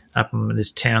in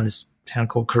this town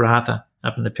called Karratha,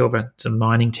 up in the Pilbara. It's a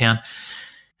mining town.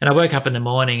 And I woke up in the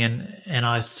morning and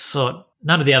I thought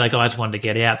none of the other guys wanted to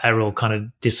get out. They were all kind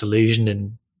of disillusioned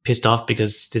and pissed off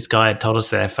because this guy had told us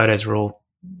that our photos were all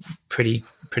pretty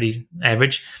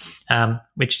average,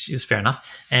 which is fair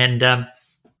enough. And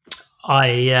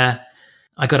I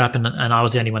I got up and I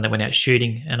was the only one that went out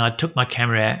shooting, and I took my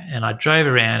camera out and I drove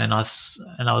around and I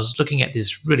was looking at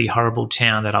this really horrible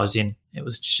town that I was in. It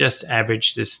was just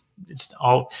average. It's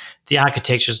old. The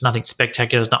architecture is nothing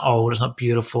spectacular. It's not old. It's not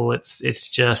beautiful. It's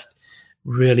just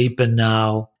really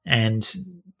banal and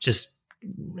just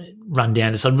run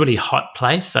down. It's a really hot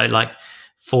place. So like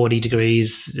 40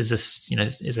 degrees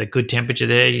is a good temperature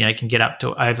there. You can get up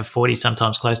to over 40,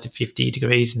 sometimes close to 50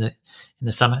 degrees in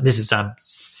the summer. This is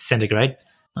centigrade,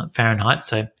 not Fahrenheit.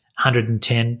 So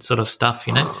 110 sort of stuff,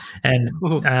 and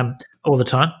all the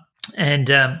time. And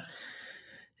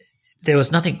there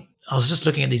was nothing. I was just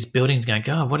looking at these buildings going,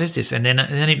 God, what is this? And then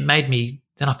it made me,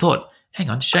 then I thought, hang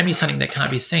on, show me something that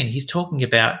can't be seen. He's talking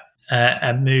about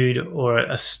a mood or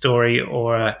a story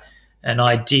or an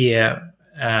idea,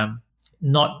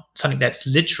 not something that's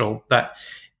literal, but,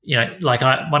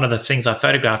 one of the things I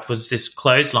photographed was this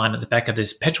clothesline at the back of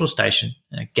this petrol station,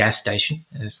 a gas station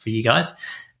for you guys,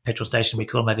 petrol station we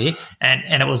call them over here.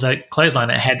 And it was a clothesline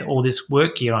that had all this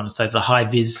work gear on. So it's a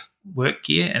high-vis work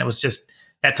gear, and it was just,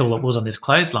 that's all it was on this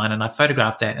clothesline. And I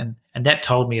photographed that, and that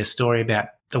told me a story about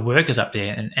the workers up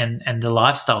there and the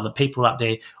lifestyle. The people up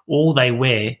there, all they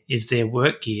wear is their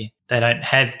work gear.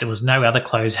 There was no other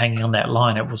clothes hanging on that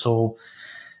line. It was all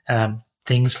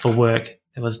things for work.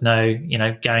 There was no,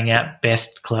 going out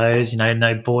best clothes,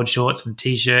 no board shorts and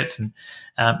T-shirts. And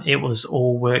it was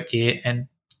all work gear. And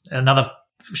another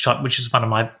shot, which is one of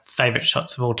my favorite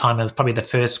shots of all time, it was probably the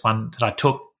first one that I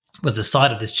took, was the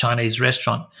side of this Chinese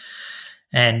restaurant.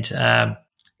 And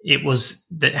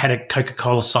it had a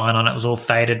Coca-Cola sign on it. It was all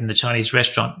faded, and the Chinese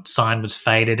restaurant sign was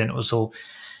faded, and it was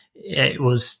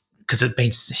because it'd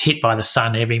been hit by the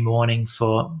sun every morning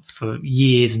for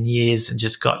years and years and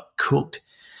just got cooked.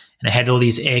 And it had all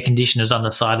these air conditioners on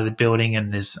the side of the building,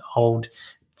 and this old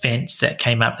vents that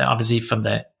came up, obviously from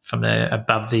the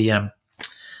above the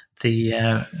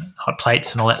hot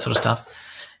plates and all that sort of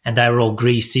stuff. And they were all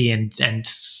greasy and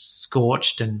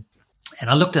scorched, and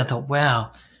I looked at it and thought,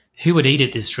 wow, who would eat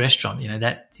at this restaurant?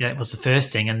 That was the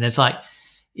first thing. And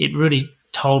it really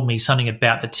told me something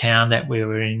about the town that we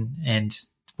were in and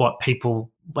what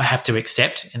people have to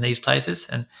accept in these places.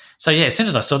 And so, as soon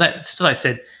as I saw that, as I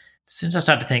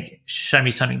started to think, show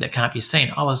me something that can't be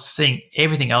seen, I was seeing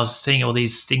everything. I was seeing all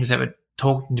these things that were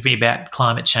talking to me about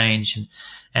climate change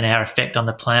and our effect on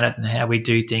the planet and how we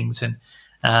do things. And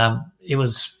it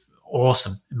was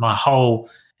awesome. My whole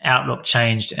outlook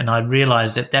changed, and I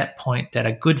realized at that point that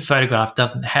a good photograph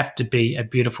doesn't have to be a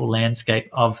beautiful landscape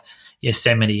of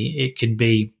Yosemite. It can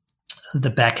be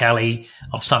the back alley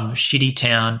of some shitty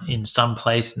town in some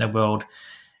place in the world.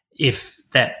 If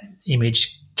that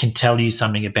image can tell you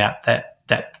something about that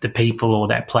the people or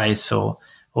that place, or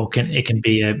it can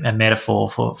be a metaphor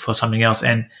for something else.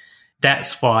 And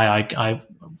that's why I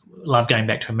love going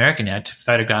back to America now to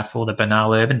photograph all the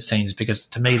banal urban scenes, because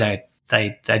to me they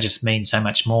just mean so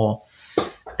much more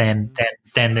than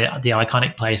the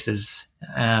iconic places.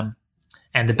 And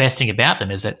the best thing about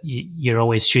them is that you're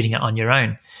always shooting it on your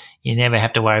own. You never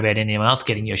have to worry about anyone else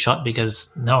getting your shot because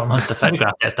no one wants to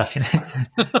photograph that stuff.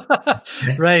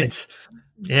 Right.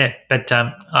 Yeah, but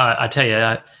I tell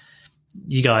you,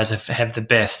 you guys have the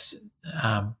best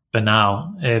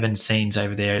banal urban scenes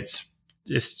over there.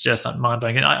 It's just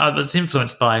mind-blowing. I was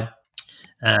influenced by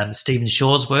Stephen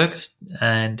Shaw's work,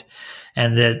 and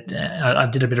I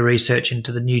did a bit of research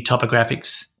into the new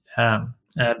topographics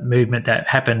movement that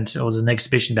happened. It was an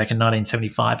exhibition back in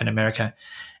 1975 in America,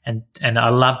 and I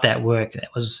loved that work. It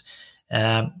was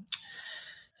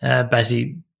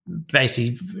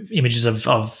basically images of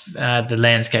the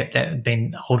landscape that had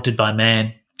been altered by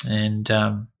man, and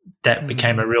that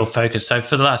became a real focus. So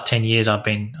for the last 10 years, I've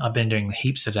been doing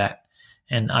heaps of that.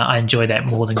 And I enjoy that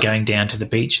more than going down to the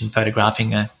beach and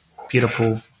photographing a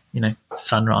beautiful,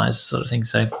 sunrise sort of thing.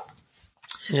 So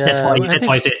that's why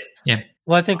I did. Yeah.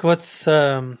 Well, I think what's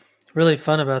really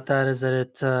fun about that is that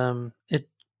it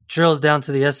drills down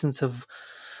to the essence of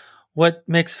what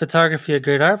makes photography a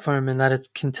great art form, and that it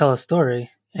can tell a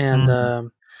story. And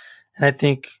and I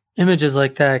think images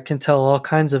like that can tell all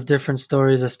kinds of different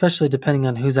stories, especially depending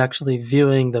on who's actually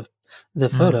viewing the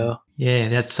photo. Yeah,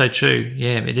 that's so true.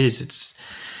 Yeah, it is.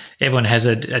 Everyone has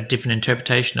a different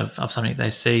interpretation of something they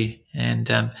see.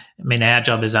 And our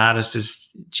job as artists is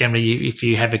generally, if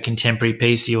you have a contemporary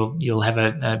piece, you'll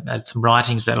have some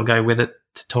writings that'll go with it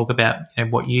to talk about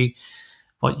what you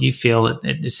feel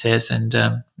it says,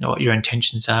 and what your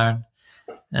intentions are,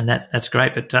 and that's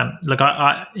great. But look,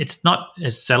 it's not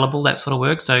as sellable, that sort of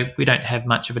work, so we don't have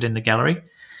much of it in the gallery.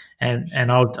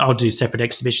 And I'll do separate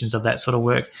exhibitions of that sort of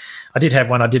work. I did have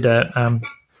one. I did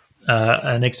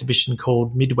an exhibition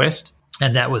called Midwest,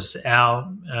 and that was our.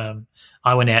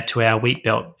 I went out to our wheat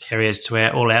belt areas,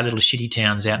 to all our little shitty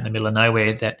towns out in the middle of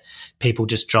nowhere that people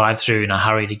just drive through in a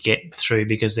hurry to get through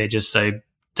because they're just so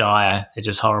dire. They're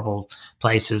just horrible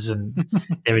places, and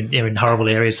they're in horrible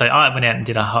areas. So I went out and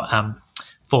did a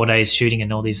 4 days shooting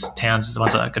in all these towns, the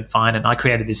ones that I could find, and I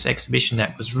created this exhibition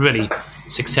that was really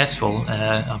successful.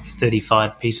 Of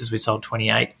 35 pieces, we sold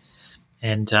 28,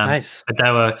 and Nice. but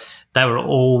they were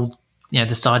all,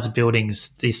 the sides of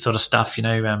buildings, this sort of stuff,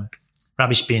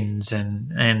 rubbish bins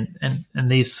and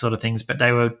these sort of things, but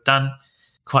they were done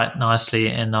quite nicely,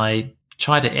 and I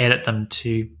tried to edit them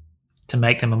to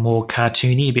make them a more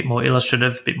cartoony, a bit more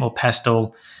illustrative, a bit more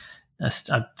pastel.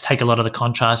 I take a lot of the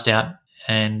contrast out,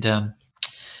 and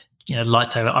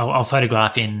light. So I'll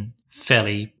photograph in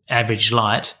fairly average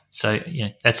light. So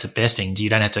that's the best thing. You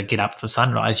don't have to get up for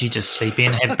sunrise. You just sleep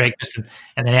in, have breakfast,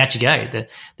 and then out you go.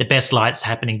 The best light's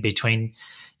happening between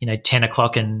 10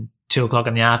 o'clock and 2 o'clock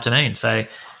in the afternoon. So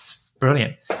it's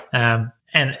brilliant. So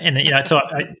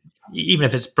even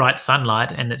if it's bright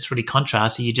sunlight and it's really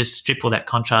contrasty, you just strip all that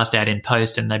contrast out in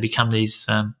post, and they become these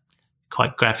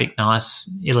quite graphic, nice,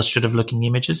 illustrative-looking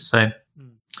images. So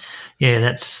yeah,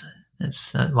 that's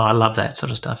I love that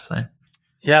sort of stuff. So.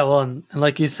 Yeah, well, and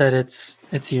like you said, it's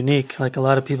unique. Like a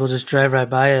lot of people just drive right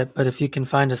by it, but if you can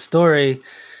find a story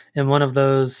in one of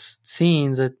those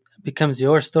scenes, it becomes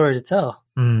your story to tell.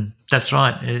 That's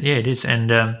right. Yeah, it is,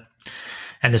 and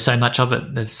there's so much of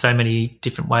it. There's so many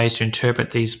different ways to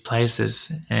interpret these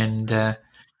places, and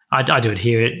I do it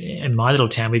here in my little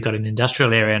town. We've got an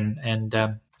industrial area, and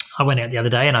I went out the other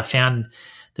day and I found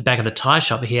the back of the tyre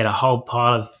shop. He had a whole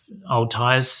pile of old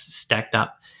tyres stacked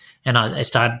up. And it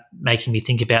started making me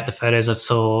think about the photos I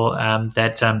saw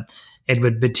that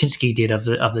Edward Butinsky did of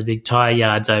the big tyre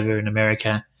yards over in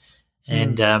America,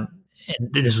 and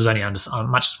this was only on a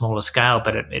much smaller scale,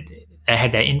 but it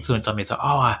had that influence on me. I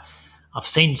thought, I've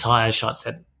seen tyre shots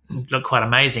that look quite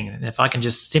amazing, and if I can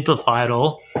just simplify it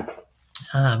all,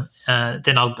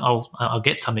 then I'll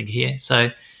get something here. So,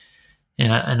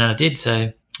 and I did.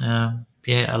 So.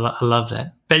 I love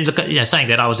that. But look, saying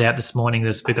that, I was out this morning.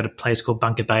 We've got a place called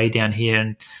Bunker Bay down here,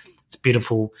 and it's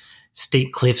beautiful,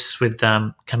 steep cliffs with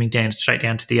coming down straight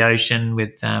down to the ocean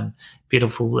with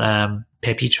beautiful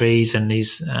peppy trees and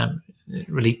these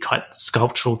really quite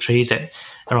sculptural trees that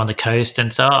are on the coast.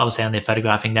 And so I was down there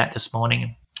photographing that this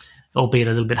morning, albeit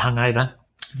a little bit hungover.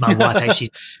 My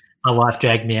wife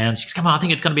dragged me out and she goes, "Come on, I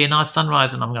think it's going to be a nice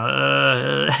sunrise." And I'm going,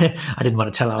 I didn't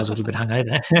want to tell her I was a little bit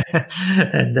hungover.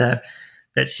 And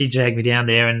but she dragged me down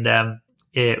there, and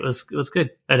it was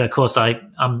good. But of course,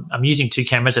 I'm using two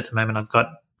cameras at the moment.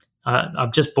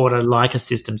 I've just bought a Leica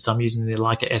system, so I'm using the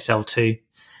Leica SL2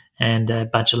 and a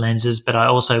bunch of lenses. But I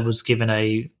also was given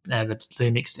the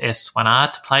Lumix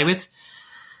S1R to play with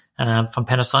from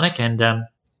Panasonic, and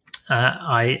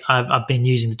I've been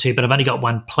using the two, but I've only got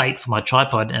one plate for my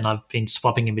tripod, and I've been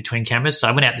swapping in between cameras. So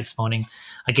I went out this morning.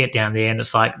 I get down there, and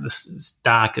it's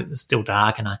dark. It's still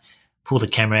dark, and I pull the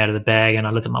camera out of the bag, and I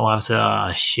look at my wife and say,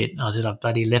 "Oh shit!" I said, "I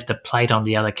bloody left a plate on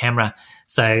the other camera,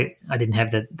 so I didn't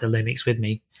have the Lumix with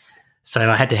me, so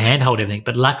I had to handhold everything."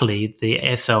 But luckily, the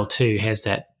SL2 has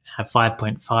that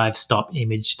 5.5 stop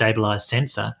image stabilized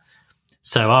sensor,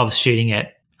 so I was shooting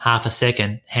at half a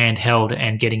second handheld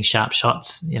and getting sharp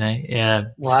shots. Wow.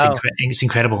 It's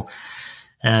incredible.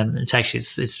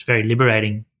 It's very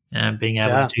liberating being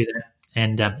able to do that,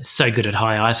 and it's so good at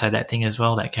high ISO, that thing as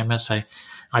well, that camera. So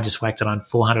I just whacked it on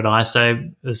 400 ISO.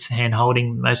 It was hand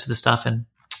holding most of the stuff, and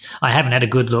I haven't had a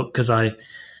good look because I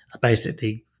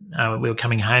basically we were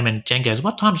coming home and Jen goes,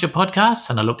 "What time's your podcast?"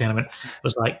 And I looked down and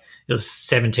it was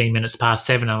 17 minutes past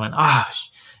 7. I went, "Oh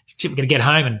shit, we're gonna get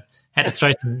home," and had to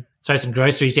throw some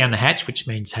groceries down the hatch, which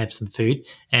means have some food,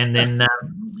 and then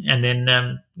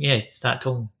start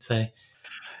talking. So,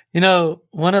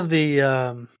 one of the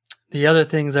other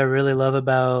things I really love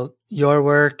about your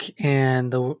work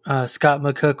and the Scott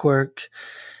McCook work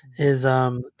is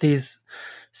these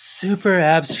super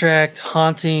abstract,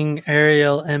 haunting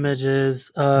aerial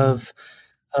images of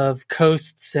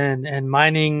coasts and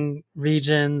mining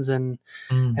regions and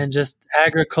just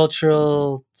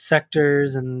agricultural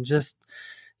sectors, and just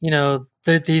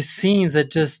these scenes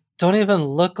that just don't even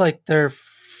look like they're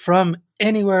from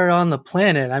anywhere on the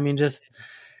planet. I mean, just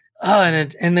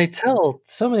and they tell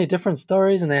so many different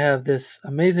stories, and they have this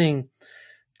amazing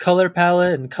color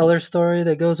palette and color story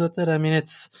that goes with it. I mean,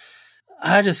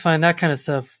 I just find that kind of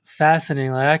stuff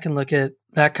fascinating. Like I can look at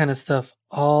that kind of stuff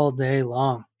all day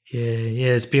long.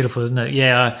 Yeah, it's beautiful, isn't it?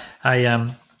 Yeah, I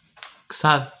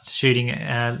started shooting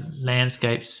aerial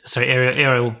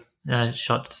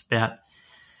shots about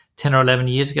 10 or 11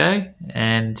 years ago,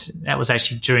 and that was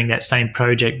actually during that same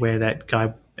project where that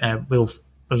guy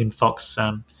William Fox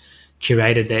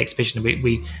curated the expedition.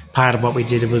 We part of what we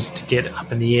did was to get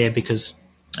up in the air because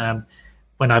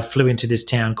when I flew into this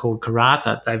town called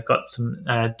Karratha, they've got some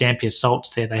Dampier salts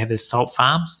there. They have their salt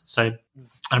farms. So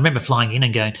I remember flying in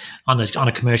and going on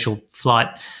a commercial flight,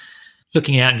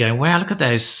 looking out and going, "Wow, look at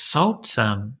those salts! Look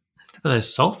at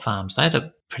those salt farms. They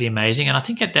look pretty amazing." And I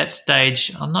think at that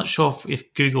stage, I'm not sure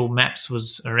if Google Maps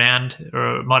was around,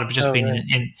 or it might have just been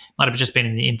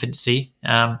in the infancy.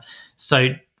 So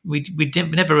we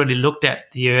never really looked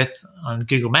at the Earth on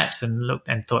Google Maps and looked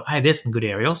and thought, "Hey, there's some good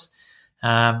aerials."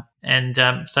 So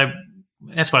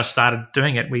that's why I started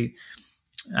doing it. We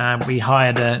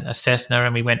hired a Cessna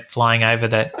and we went flying over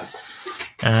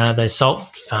those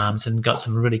salt farms and got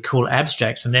some really cool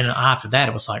abstracts. And then after that,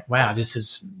 it was like, wow, this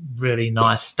is really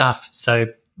nice stuff. So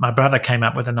my brother came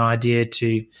up with an idea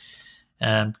to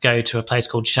go to a place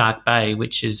called Shark Bay,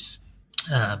 which is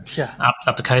up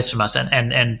the coast from us,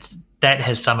 and that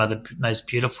has some of the most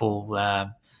beautiful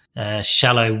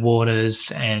shallow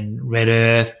waters and red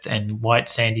earth and white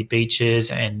sandy beaches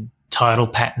and tidal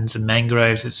patterns and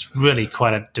mangroves. It's really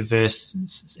quite a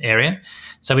diverse area.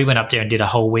 So we went up there and did a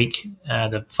whole week.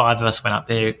 The five of us went up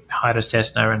there, hired a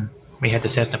Cessna, and we had the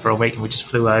Cessna for a week, and we just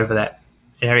flew over that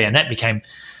area. And that became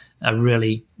a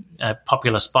really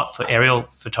popular spot for aerial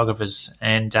photographers.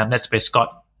 And that's where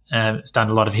Scott has done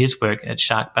a lot of his work at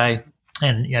Shark Bay.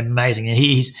 And amazing. And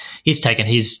he's taken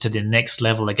his to the next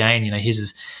level again. His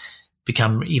has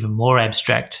become even more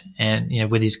abstract, and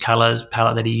with his colors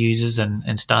palette that he uses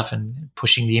and stuff, and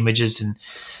pushing the images and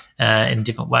in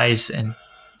different ways. And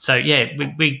so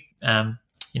we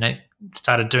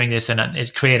started doing this, and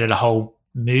it created a whole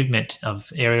movement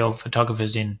of aerial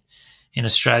photographers in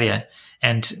Australia.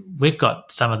 And we've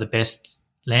got some of the best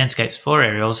landscapes for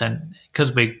aerials, and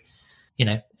because we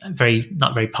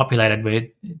not very populated,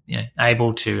 we're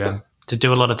able to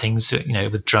do a lot of things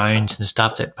with drones and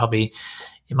stuff that probably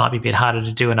it might be a bit harder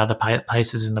to do in other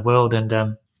places in the world.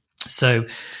 And so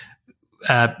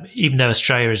even though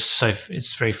Australia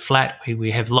it's very flat,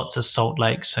 we have lots of salt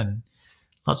lakes and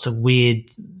lots of weird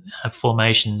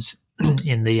formations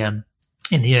in the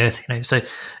earth. So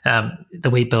the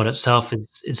wheat belt itself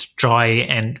is dry,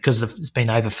 and because it's been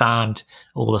over farmed,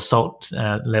 all the salt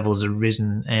levels have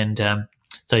risen, and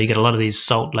so you get a lot of these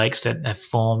salt lakes that have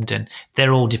formed, and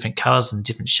they're all different colours and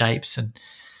different shapes. And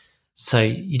so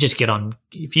you just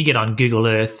if you get on Google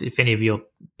Earth, if any of your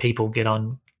people get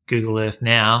on Google Earth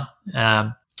now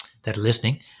that are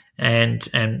listening, and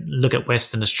look at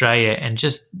Western Australia and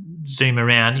just zoom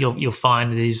around, you'll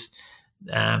find these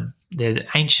they're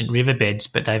ancient riverbeds,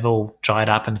 but they've all dried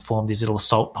up and formed these little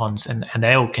salt ponds, and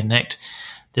they all connect.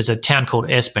 There's a town called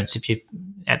Esperance. If you're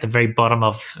at the very bottom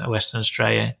of Western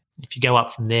Australia, if you go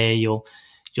up from there, you'll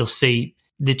see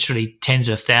literally tens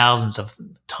of thousands of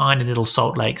tiny little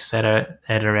salt lakes that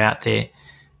are out there,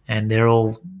 and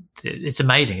it's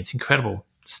amazing. It's incredible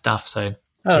stuff. So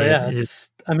you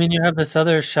have this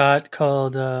other shot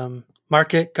called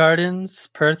Market Gardens,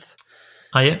 Perth.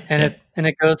 Oh yeah, and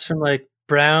it goes from like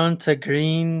brown to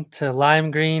green to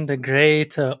lime green to gray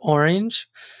to orange.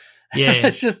 Yeah,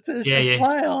 it's just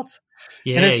wild.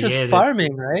 Yeah, and it's just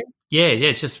farming, right? Yeah,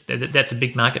 it's just that's a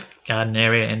big market garden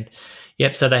area, and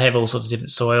so they have all sorts of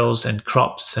different soils and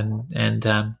crops, and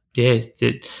I did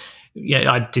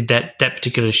that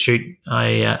particular shoot.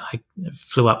 I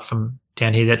flew up from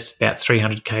down here. That's about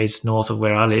 300 k's north of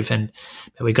where I live, and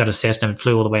we got a Cessna and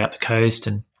flew all the way up the coast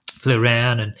and flew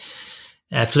around and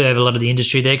flew over a lot of the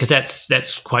industry there, because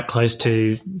that's quite close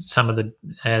to some of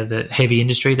the heavy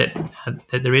industry that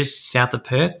there is south of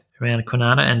Perth around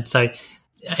Kwinana. And so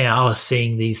I was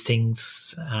seeing these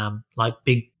things like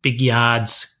big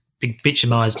yards, big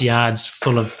bitumised yards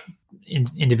full of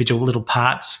individual little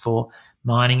parts for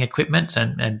mining equipment,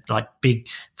 and like big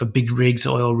rigs,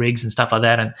 oil rigs and stuff like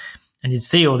that. And you'd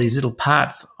see all these little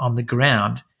parts on the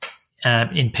ground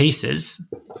in pieces,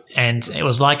 and it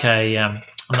was like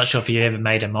I'm not sure if you ever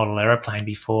made a model aeroplane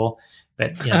before,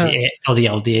 but all the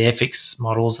old Airfix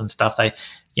models and stuff, they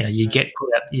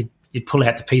you pull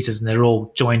out the pieces and they're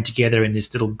all joined together in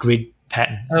this little grid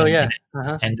pattern.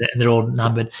 And they're all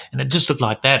numbered, and it just looked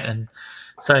like that. And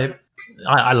so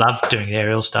I love doing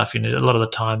aerial stuff. A lot of the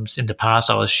times in the past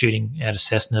I was shooting out of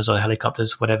Cessnas or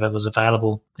helicopters, whatever was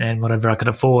available and whatever I could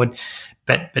afford.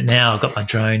 But now I've got my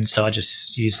drone, so I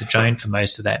just use the drone for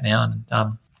most of that now, and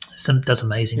does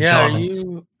amazing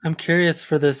job. I'm curious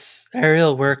for this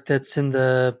aerial work that's in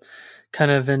the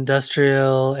kind of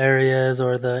industrial areas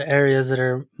or the areas that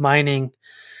are mining.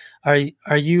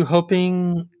 Are you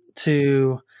hoping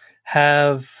to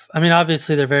have, I mean,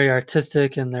 obviously they're very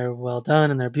artistic and they're well done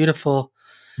and they're beautiful,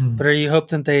 but are you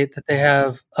hoping that they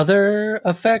have other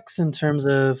effects in terms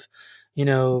of,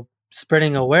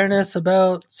 spreading awareness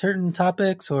about certain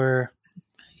topics or?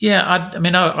 Yeah, I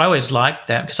mean, I always like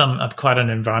that because I'm quite an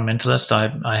environmentalist.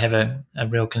 I have a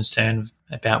real concern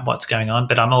about what's going on,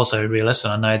 but I'm also a realist,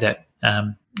 and I know that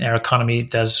our economy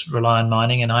does rely on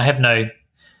mining, and I have no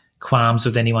qualms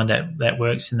with anyone that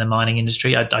works in the mining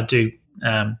industry. I do.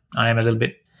 I am a little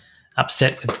bit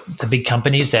upset with the big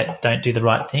companies that don't do the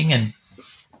right thing and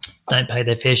don't pay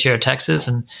their fair share of taxes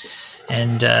and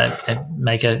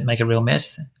make a real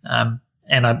mess.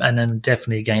 And I'm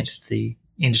definitely against the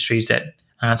industries that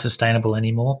aren't sustainable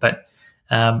anymore. But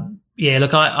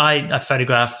look, I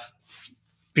photograph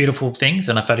beautiful things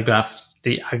and I photograph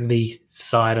the ugly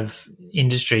side of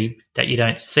industry that you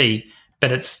don't see.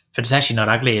 But it's actually not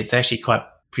ugly. It's actually quite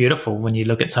beautiful when you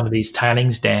look at some of these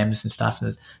tailings dams and stuff.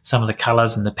 And some of the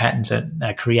colours and the patterns that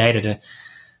are created are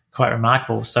quite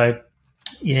remarkable. So,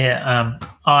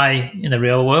 in the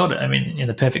real world, I mean, in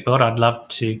the perfect world, I'd love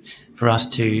for us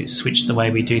to switch the way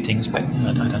we do things, but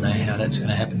I don't know how that's going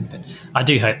to happen. But I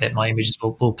do hope that my images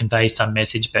will convey some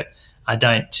message, but I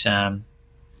don't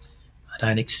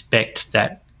expect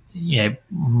that things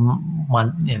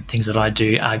that I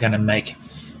do are going to make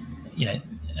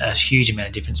a huge amount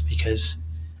of difference because.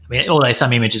 I mean, although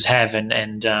some images have,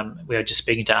 and we were just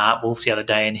speaking to Art Wolf the other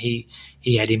day, and he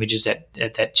had images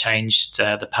that changed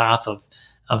the path of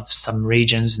some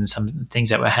regions and some things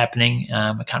that were happening.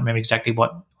 I can't remember exactly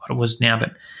what it was now,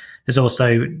 but there's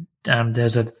also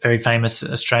there's a very famous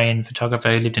Australian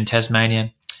photographer who lived in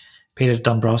Tasmania, Peter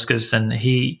Dombrovskis, and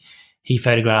he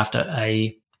photographed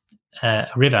a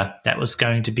river that was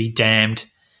going to be dammed,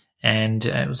 and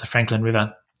it was the Franklin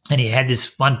River, and he had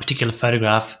this one particular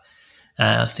photograph.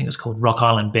 I think it was called Rock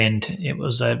Island Bend. It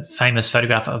was a famous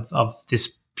photograph of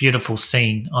this beautiful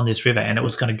scene on this river, and it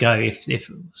was going to go if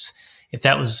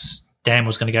that dam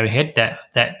was going to go ahead.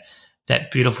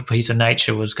 That beautiful piece of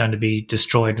nature was going to be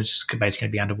destroyed, which is basically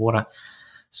going to be underwater.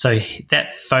 So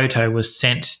that photo was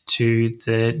sent to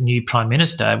the new Prime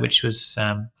Minister, which was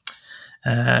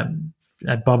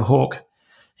Bob Hawke.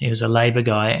 He was a Labor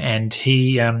guy, and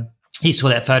he saw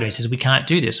that photo. He says, "We can't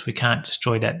do this. We can't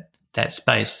destroy that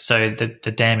space." So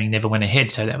the damming never went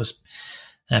ahead. So that was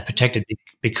protected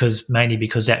mainly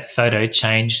because that photo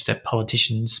changed the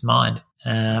politician's mind.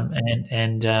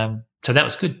 So that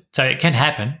was good. So it can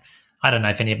happen. I don't know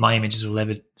if any of my images will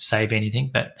ever save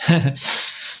anything, but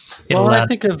when I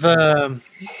think of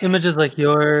images like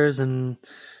yours and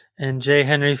J.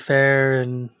 Henry Fair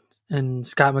and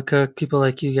Scott McCook, people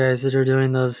like you guys that are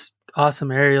doing those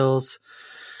awesome aerials,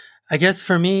 I guess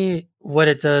for me, what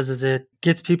it does is it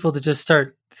gets people to just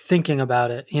start thinking about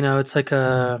it. It's like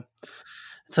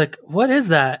it's like, what is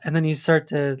that? And then you start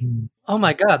to, oh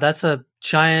my God, that's a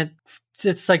giant,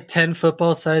 it's like 10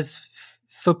 football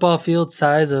field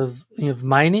size of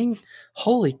mining.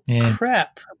 Holy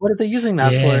crap. What are they using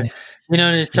that for? And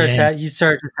it starts you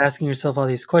start asking yourself all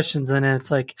these questions, and then it's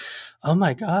like, oh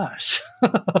my gosh.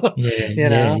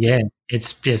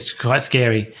 It's quite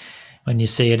scary when you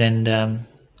see it. And,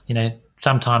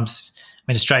 sometimes, I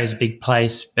mean, Australia's a big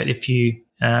place, but if you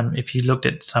looked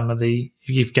at some of if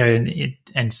you go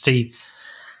and see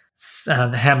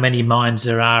how many mines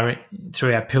there are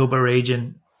through our Pilbara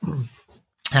region,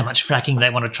 how much fracking they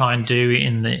want to try and do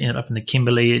up in the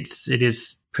Kimberley, it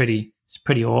is pretty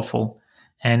awful.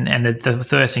 And the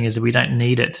first thing is that we don't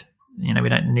need it. We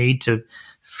don't need to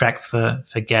frack for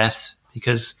gas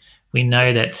because we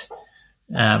know that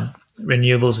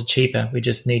renewables are cheaper. We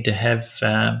just need to have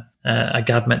a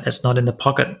government that's not in the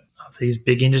pocket of these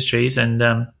big industries and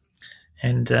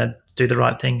do the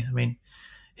right thing. I mean,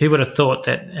 who would have thought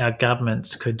that our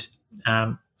governments could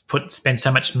spend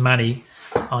so much money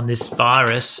on this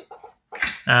virus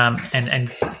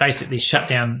and basically shut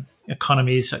down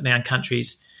economies, shut down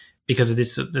countries because of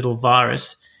this little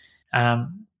virus?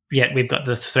 Yet we've got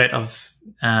the threat of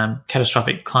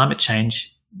catastrophic climate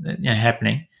change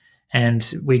happening,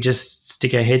 and we just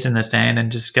stick our heads in the sand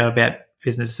and just go about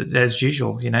business as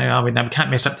usual. We can't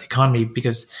mess up the economy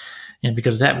because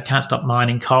of that. We can't stop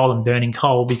mining coal and burning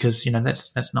coal because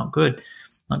that's not good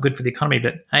for the economy.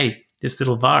 But hey, this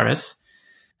little virus,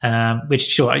 which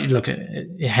sure, look,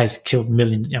 it has killed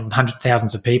millions, hundreds of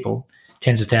thousands of people,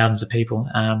 tens of thousands of people.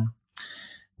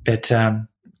 But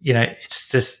it's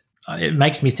just, it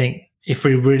makes me think if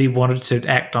we really wanted to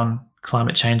act on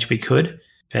climate change, we could,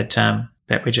 but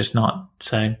we're just not.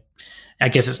 So I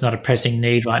guess it's not a pressing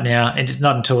need right now. And it's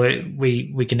not until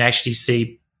we can actually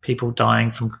see people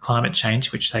dying from climate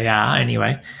change, which they are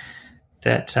anyway,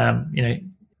 that,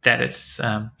 that it's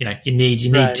you need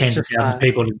Right, tens of it's just thousands of not.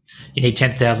 people. You need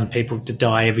 10,000 people to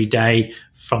die every day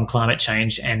from climate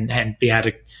change, and be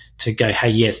able to go, hey,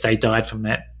 yes, they died from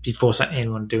that before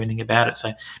anyone do anything about it.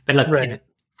 So, but look, Right.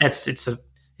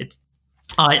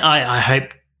 I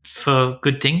hope for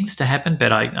good things to happen,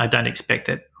 but I don't expect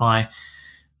that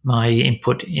my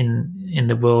input in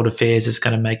the world affairs is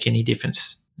going to make any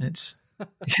difference. It's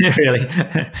really,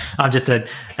 I'm just a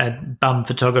bum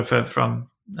photographer from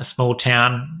a small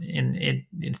town in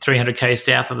 300k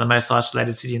south of the most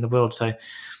isolated city in the world. So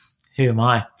who am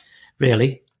I,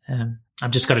 really?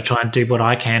 I've just got to try and do what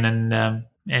I can,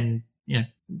 and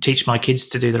teach my kids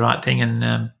to do the right thing,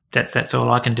 and that's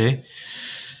all I can do.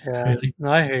 Yeah. Really.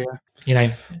 No, I hear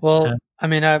you. Well, I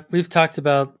mean, we've talked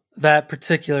about that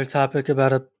particular topic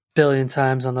about 1 billion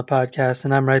times on the podcast,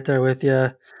 and I'm right there with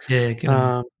you. Yeah, good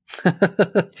on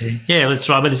you. Yeah, that's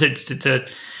right. But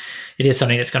it is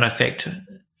something that's going to affect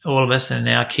all of us and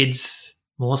our kids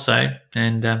more so.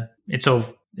 And it's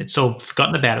all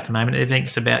forgotten about at the moment.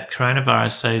 Everything's about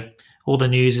coronavirus. So all the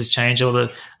news has changed. A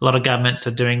lot of governments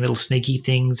are doing little sneaky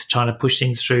things, trying to push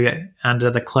things through under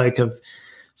the cloak of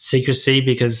secrecy,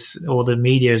 because all the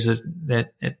media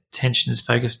that attention is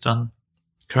focused on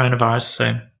coronavirus.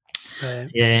 So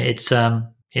it's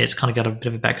kind of got a bit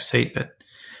of a backseat. But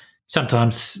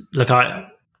sometimes, look, I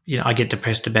get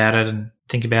depressed about it and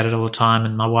think about it all the time,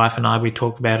 and my wife and we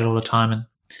talk about it all the time.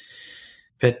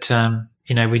 But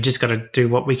we just got to do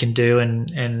what we can do,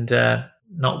 and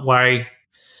not worry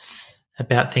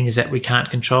about things that we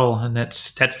can't control, and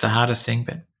that's the hardest thing.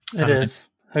 But it is.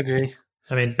 I agree.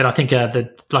 I mean, but I think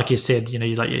that, like you said,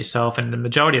 you like yourself and the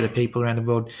majority of the people around the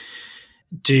world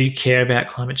do care about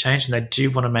climate change, and they do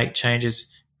want to make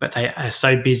changes, but they are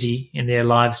so busy in their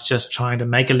lives just trying to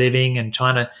make a living and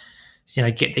trying to,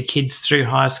 get their kids through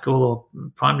high school or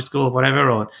primary school or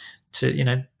whatever, or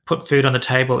to, put food on the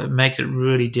table. It makes it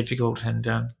really difficult. And,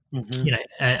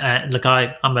 look,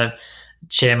 I'm a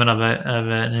chairman of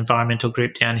an environmental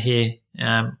group down here,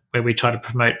 where we try to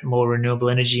promote more renewable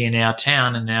energy in our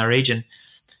town and our region.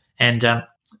 And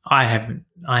I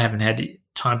haven't had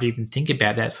time to even think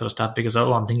about that sort of stuff, because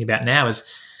all I'm thinking about now is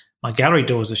my gallery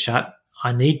doors are shut.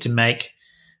 I need to make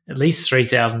at least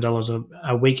 $3,000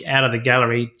 a week out of the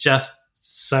gallery just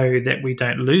so that we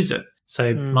don't lose it.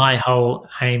 So my whole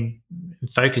aim and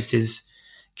focus is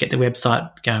get the website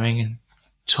going and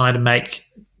try to make,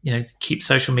 keep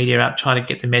social media up, try to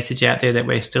get the message out there that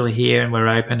we're still here and we're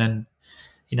open, and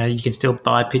you can still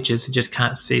buy pictures, you just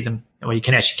can't see them. Well, you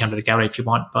can actually come to the gallery if you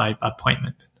want by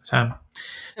appointment. So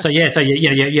your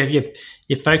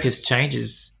focus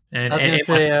changes. And I was going to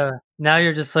say, now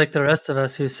you're just like the rest of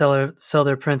us who sell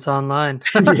their prints online.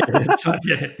 Yeah, that's right.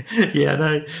 Yeah, I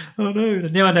know. Oh no!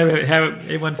 Now I know how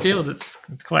everyone feels. It's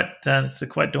quite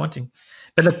daunting.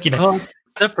 But look, it's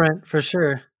different for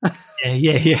sure.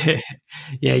 Yeah.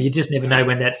 You just never know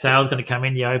when that sale's going to come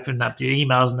in. You open up your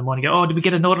emails in the morning, go, oh, did we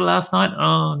get an order last night?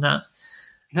 Oh no,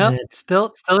 no,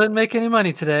 still didn't make any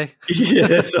money today. Yeah,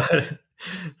 that's right.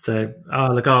 So,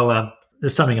 look,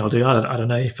 there's something I'll do. I don't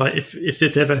know if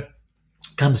this ever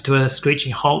comes to a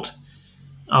screeching halt,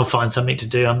 I'll find something to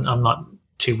do. I'm not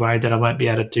too worried that I won't be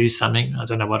able to do something. I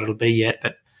don't know what it'll be yet,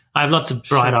 but I have lots of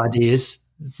bright ideas.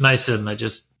 Most of them are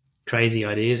just crazy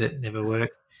ideas that never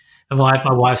work. And my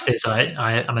wife says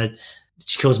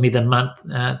she calls me the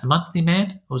monthly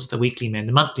man, or was it the weekly man?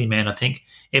 The monthly man, I think.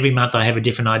 Every month I have a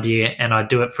different idea, and I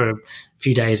do it for a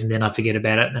few days, and then I forget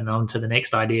about it, and on to the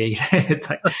next idea. It's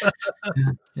like,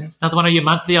 it's another one of your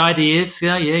monthly ideas.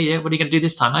 Yeah. What are you going to do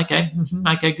this time? Okay,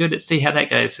 okay, good. Let's see how that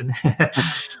goes. And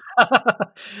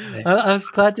I was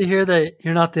glad to hear that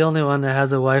you're not the only one that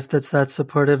has a wife that's that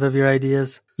supportive of your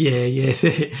ideas. Yeah.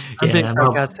 I'm being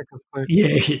sarcastic, of course.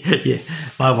 Yeah.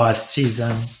 My wife, she's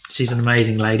an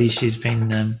amazing lady. She's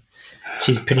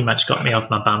pretty much got me off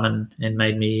my bum and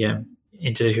made me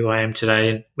into who I am today,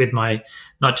 and with my,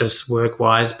 not just work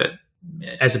wise, but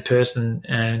as a person,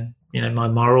 and my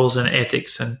morals and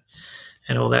ethics and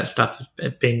all that stuff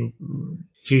have been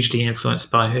hugely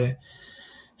influenced by her.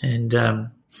 And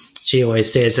she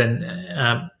always says,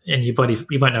 and you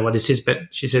won't know what this is, but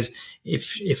she says,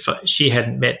 if she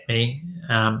hadn't met me,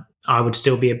 I would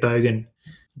still be a bogan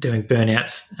doing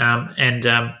burnouts.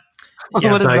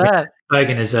 What is that?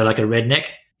 Bogan is like a redneck,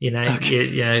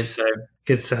 Okay. so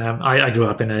because I grew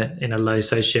up in a low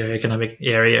socioeconomic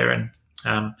area, and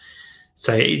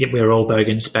so we were all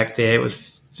bogans back there. It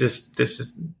was just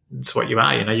it's what you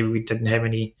are, we didn't have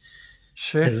any.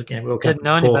 Sure. We all come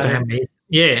from poor families.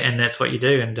 Yeah, and that's what you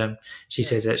do. And she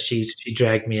says that she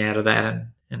dragged me out of that,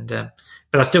 and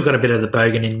but I still got a bit of the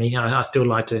bogan in me. I still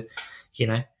like to,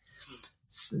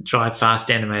 drive fast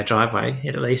down to my driveway,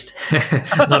 at least.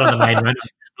 Not on the main road.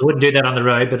 I wouldn't do that on the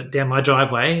road, but down my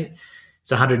driveway,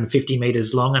 it's 150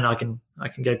 meters long, and I can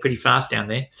go pretty fast down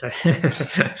there. So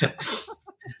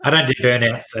I don't do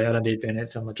burnouts, though. I don't do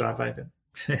burnouts on my driveway.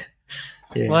 But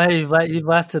yeah. Well, you've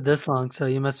lasted this long, so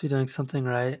you must be doing something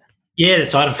right. Yeah,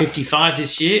 that's right. I'm 55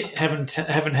 this year. Haven't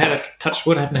had a touch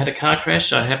wood. Haven't had a car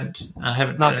crash. I haven't.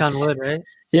 Knock on wood, right?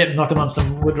 Yeah, I'm knocking on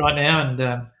some wood right now, and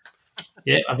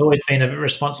I've always been a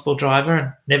responsible driver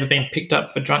and never been picked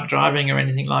up for drunk driving or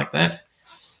anything like that.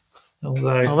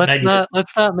 Although let's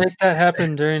not make that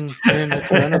happen during the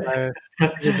coronavirus.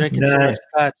 You're drinking too much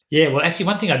scotch. Yeah, well, actually,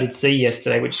 one thing I did see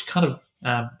yesterday, which kind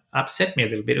of upset me a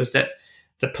little bit, was that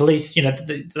the police,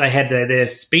 they had their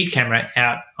speed camera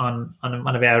out on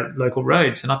one of our local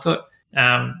roads, and I thought,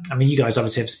 you guys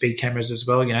obviously have speed cameras as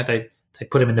well. They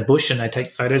put them in the bush and they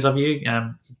take photos of you.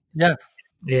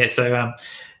 Yeah. So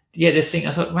this thing,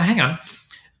 I thought, well, hang on,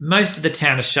 most of the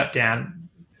town is shut down.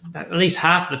 At least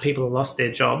half of the people have lost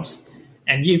their jobs,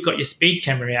 and you've got your speed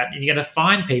camera out, and you're going to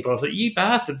fine people. I thought, you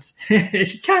bastards,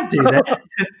 you can't do that.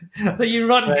 I thought, you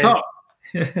rotten cop.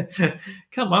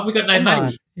 Come on, we've got no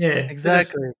money. Yeah,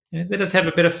 exactly. Let us have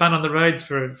a bit of fun on the roads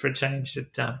for a change.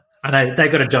 I know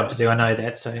they've got a job to do. I know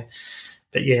that. So,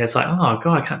 but yeah, it's like, oh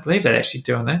God, I can't believe they're actually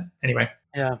doing that. Anyway,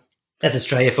 yeah, that's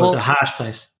Australia. It's a harsh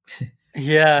place.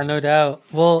 Yeah, no doubt.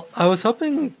 Well, I was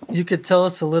hoping you could tell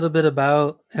us a little bit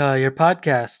about your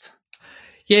podcast.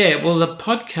 Yeah, well, the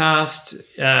podcast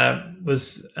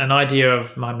was an idea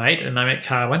of my mate, and my mate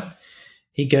Carwin.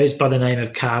 He goes by the name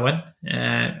of Carwin,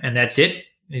 and that's it.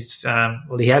 It's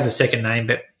he has a second name,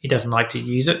 but he doesn't like to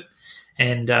use it.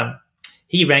 And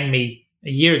he rang me a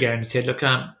year ago and said, "Look,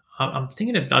 I'm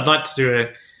thinking I'd like to do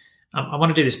I want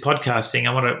to do this podcast thing.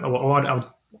 I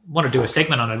want to do a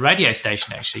segment on a radio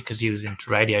station, actually, because he was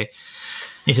into radio."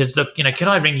 He says, "Look, can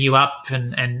I ring you up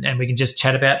and we can just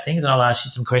chat about things, and I'll ask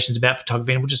you some questions about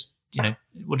photography, and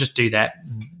we'll just do that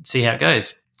and see how it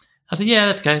goes." I said, "Yeah,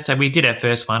 that's okay." So we did our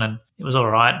first one, and it was all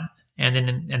right. And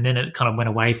then it kind of went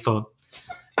away for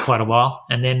quite a while.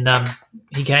 And then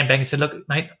he came back and said, "Look,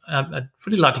 mate, I'd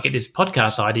really like to get this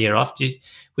podcast idea off.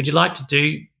 Would you like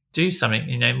to do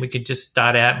something? We could just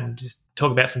start out and just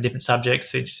talk about some different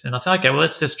subjects." And I said, "Okay, well,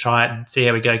 let's just try it and see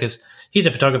how we go." Because he's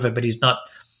a photographer, but he's not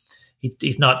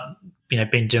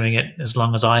been doing it as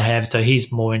long as I have. So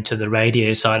he's more into the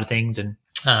radio side of things and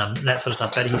that sort of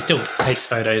stuff. But he still takes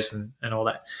photos and all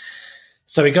that.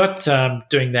 So we got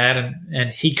doing that, and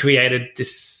he created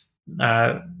this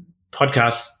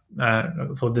podcast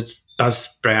for this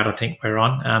Buzzsprout, I think we're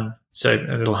on. So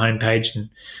a little homepage and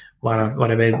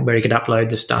whatever where you could upload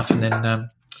the stuff. And then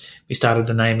we started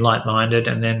the name Light Minded,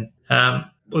 and then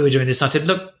we were doing this. And I said,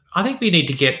 "Look, I think we need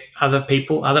to get other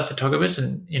people, other photographers,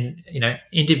 and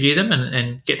interview them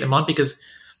and get them on, because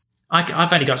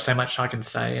I've only got so much I can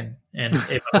say, and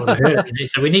everyone would have heard it.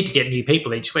 So we need to get new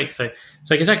people each week." So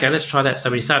I guess, okay, let's try that. So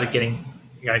we started going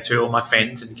through all my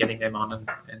friends and getting them on,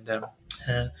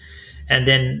 and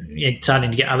then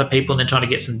starting to get other people, and then trying to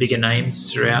get some bigger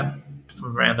names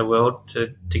from around the world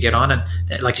to get on. And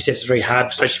like you said, it's very hard,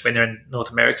 especially when they're in North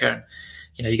America,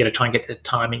 and you got to try and get the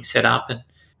timing set up. And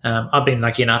I've been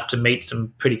lucky enough to meet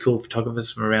some pretty cool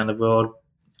photographers from around the world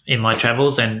in my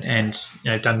travels, and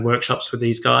done workshops with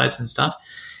these guys and stuff.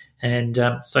 And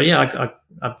I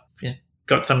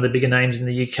got some of the bigger names in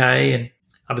the UK, and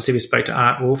obviously we spoke to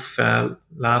Art Wolf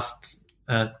last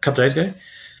couple of days ago,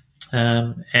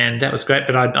 and that was great.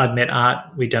 But I'd met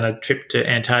Art. We'd done a trip to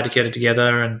Antarctica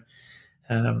together, and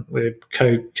we were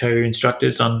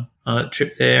co-instructors on a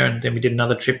trip there, and then we did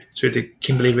another trip through the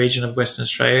Kimberley region of Western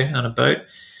Australia on a boat.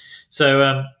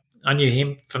 So I knew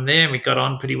him from there, and we got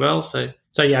on pretty well.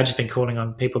 So yeah, I've just been calling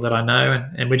on people that I know,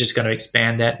 and we're just going to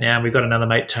expand that now. We've got another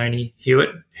mate, Tony Hewitt,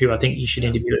 who I think you should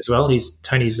interview as well.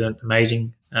 Tony's an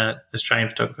amazing Australian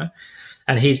photographer,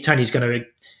 and Tony's going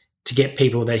to get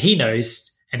people that he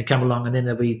knows and to come along, and then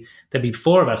there'll be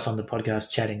four of us on the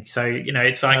podcast chatting. So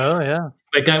it's like, oh yeah,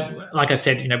 we're going, like I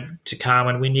said, to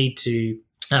Carwin, we need to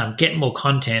get more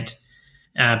content,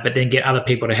 but then get other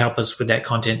people to help us with that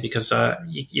content, because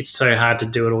it's so hard to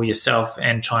do it all yourself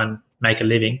and try and make a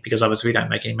living, because obviously we don't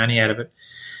make any money out of it.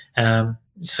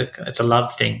 So it's a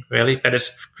love thing, really, but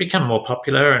it's become more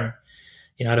popular. And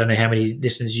I don't know how many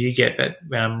listeners you get, but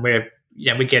we're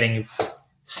getting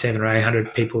 700 or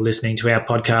 800 people listening to our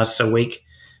podcasts a week.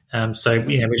 So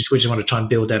we just want to try and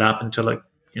build that up until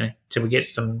we get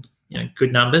some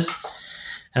good numbers,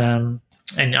 and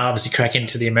obviously crack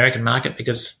into the American market,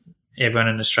 because everyone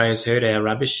in Australia's heard our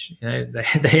rubbish.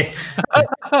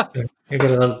 We've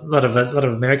got a lot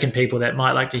of American people that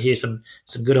might like to hear some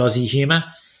good Aussie humour.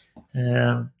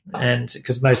 and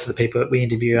because most of the people that we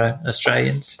interview are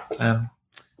Australians.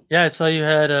 Yeah, I saw you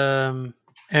had Aaron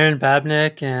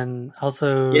Babnick and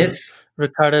also Yes.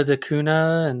 Ricardo da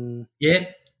Cunha and Yeah.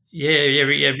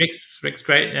 Rick's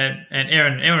great, and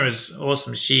Erin was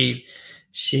awesome. She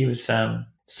was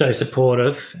so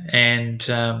supportive and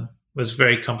was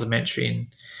very complimentary, and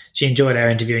she enjoyed our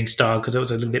interviewing style because it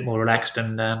was a little bit more relaxed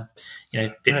and right.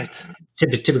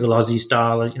 typical Aussie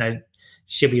style.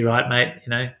 She'll be right, mate.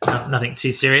 Nothing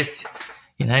too serious.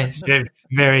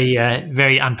 Very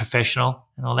very unprofessional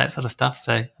and all that sort of stuff.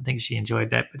 So I think she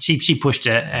enjoyed that, but she pushed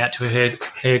it out to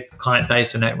her client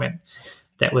base, and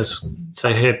that was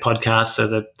so her podcasts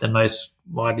are the most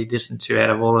widely listened to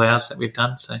out of all of ours that we've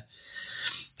done. So,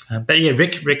 but yeah,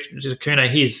 Rick Kuna,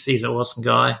 he's an awesome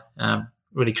guy,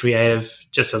 really creative,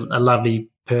 just a lovely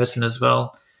person as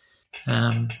well.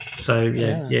 So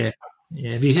yeah.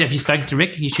 Have you spoken to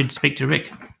Rick? You should speak to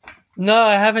Rick. No,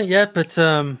 I haven't yet, but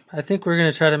I think we're going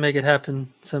to try to make it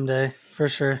happen someday for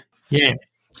sure. Yeah.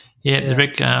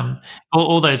 Rick,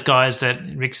 all those guys that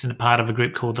Rick's in a part of a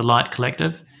group called the Light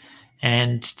Collective.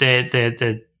 And they're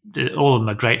all of them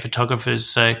are great photographers.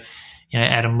 So,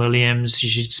 Adam Williams, you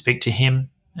should speak to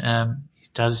him. He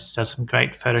does some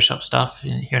great Photoshop stuff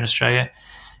here in Australia.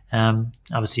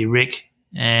 Obviously, Rick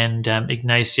and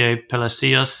Ignacio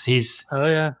Palacios. He's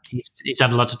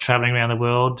done lots of traveling around the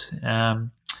world.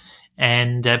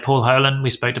 And Paul Holan,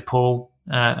 we spoke to Paul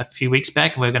a few weeks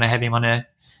back, and we're going to have him on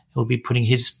he'll be putting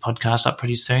his podcast up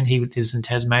pretty soon. He lives in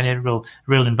Tasmania, real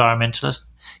environmentalist.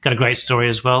 Got a great story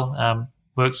as well.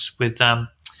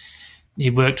 He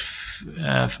worked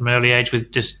from an early age with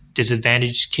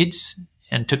disadvantaged kids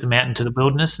and took them out into the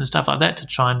wilderness and stuff like that to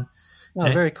try and.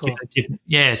 Very cool.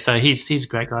 So he's a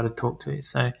great guy to talk to.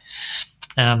 So,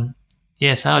 so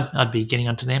I'd be getting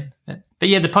onto them. But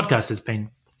yeah, the podcast has been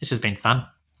fun.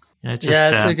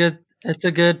 It's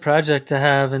a good project to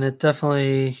have, and it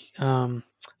definitely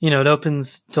it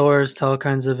opens doors to all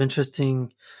kinds of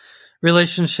interesting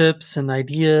relationships and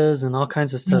ideas and all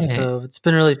kinds of stuff. Yeah. So it's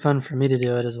been really fun for me to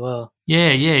do it as well.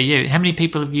 Yeah. How many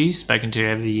people have you spoken to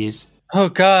over the years? Oh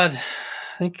God,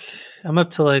 I think I'm up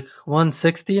to like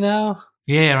 160 now.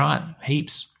 Yeah, right.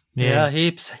 Heaps. Yeah,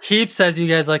 heaps, as you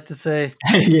guys like to say.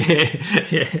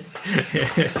 yeah.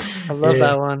 I love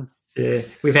that one. Yeah,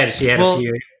 we've actually had a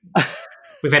few.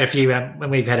 We've had a few when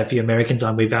we've had a few Americans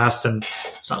on. We've asked them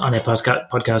on our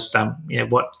podcast,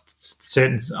 what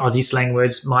certain Aussie slang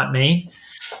words might mean,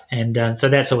 and so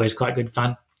that's always quite good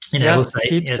fun.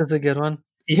 Heaps is a good one.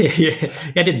 Yeah.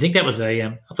 I didn't think that was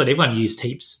I thought everyone used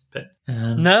heaps, but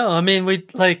no. I mean,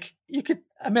 I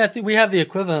think we have the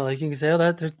equivalent. Like you can say, "Oh,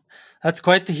 that's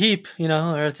quite the heap,"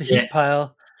 or it's a heap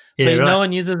pile. Yeah, but no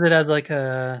one uses it as like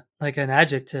an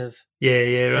adjective.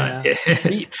 Yeah, right.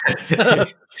 Yeah.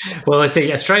 Well, I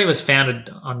see. Australia was founded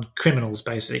on criminals,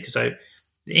 basically. So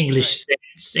the English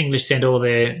sent all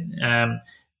their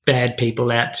bad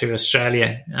people out to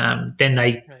Australia. Then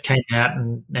they came out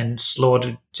and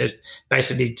slaughtered, just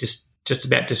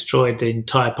about destroyed the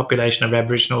entire population of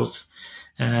Aboriginals.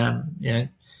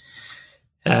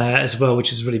 As well,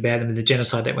 which is really bad. I mean, the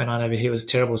genocide that went on over here was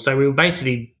terrible. So we were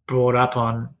basically brought up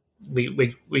on.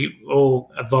 We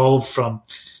all evolved from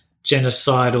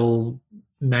genocidal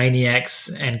maniacs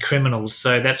and criminals.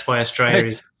 So that's why Australia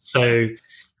is so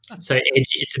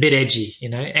edgy. It's a bit edgy,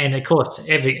 And of course,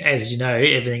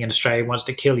 everything in Australia wants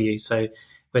to kill you. So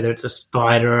whether it's a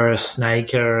spider or a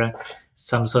snake or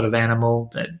some sort of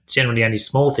animal, generally only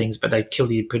small things, but they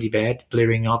kill you pretty bad.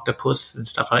 Blue-ring octopus and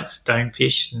stuff like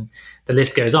stonefish, and the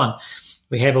list goes on.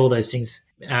 We have all those things.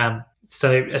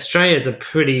 So Australia is a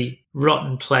pretty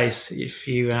rotten place if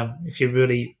you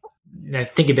really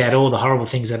think about all the horrible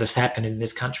things that has happened in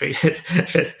this country.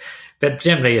 but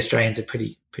generally, Australians are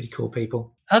pretty cool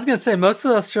people. I was going to say most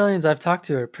of the Australians I've talked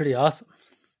to are pretty awesome.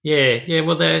 Yeah.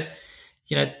 Well, they're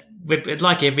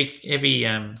like every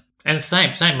and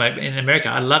the same way in America.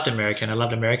 I loved America and I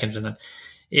loved Americans, and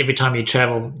every time you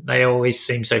travel, they always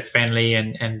seem so friendly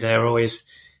and they're always.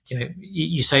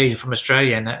 You say you're from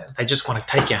Australia and they just want to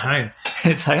take you home.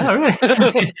 It's like, oh,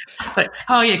 really? Like,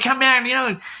 oh, yeah, come down.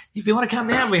 If you want to come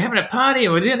down, we're having a party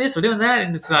or we're doing this, we're doing that.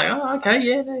 And it's like, oh, okay,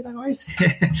 yeah, no worries.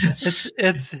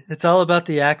 It's all about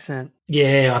the accent.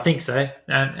 Yeah, I think so.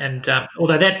 And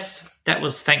although that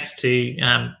was thanks to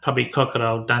probably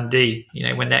Crocodile Dundee,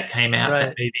 when that came out,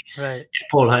 that movie. Right.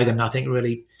 Paul Hogan, I think,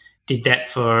 really did that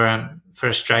for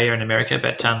Australia and America.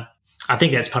 But I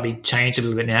think that's probably changed a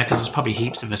little bit now because there's probably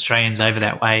heaps of Australians over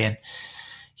that way,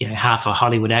 and half of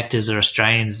Hollywood actors are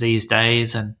Australians these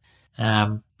days, and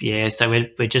so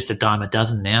we're just a dime a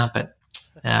dozen now. But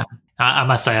I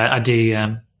must say I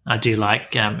do I do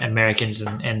like Americans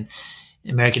and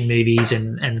American movies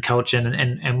and culture.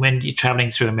 And when you're traveling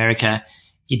through America,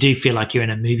 you do feel like you're in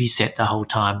a movie set the whole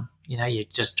time. You know, you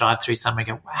just drive through somewhere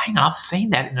and go, hang on, I've seen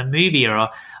that in a movie, or I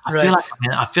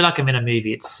feel like I'm in a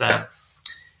movie. It's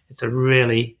a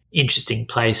really interesting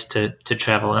place to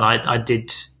travel. And I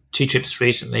did 2 trips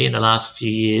recently in the last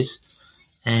few years,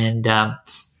 and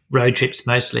road trips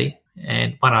mostly.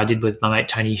 And one I did with my mate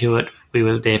Tony Hewitt. We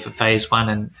were there for phase 1,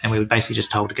 and we were basically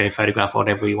just told to go photograph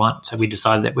whatever we want. So we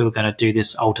decided that we were going to do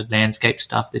this altered landscape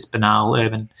stuff, this banal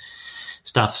urban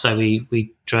stuff. So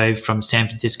we drove from San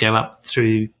Francisco up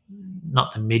through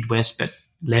not the Midwest, but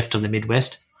west of the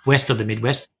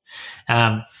Midwest,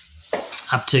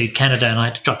 up to Canada, and I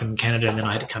had to drop in Canada, and then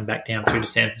I had to come back down through to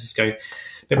San Francisco.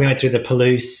 But we went through the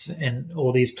Palouse and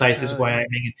all these places,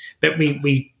 Wyoming. But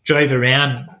we drove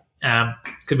around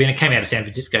because we came out of San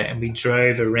Francisco, and we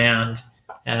drove around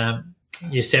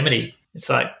Yosemite. It's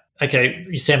like, okay,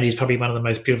 Yosemite is probably one of the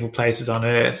most beautiful places on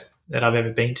earth that I've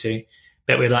ever been to.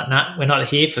 But we're like, no, we're not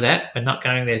here for that. We're not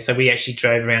going there. So we actually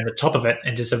drove around the top of it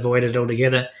and just avoided it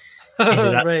altogether.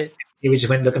 Right. We just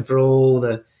went looking for all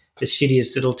the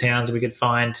shittiest little towns we could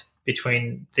find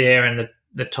between there and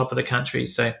the top of the country.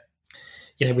 So,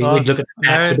 you know, we would look at the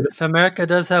map. If America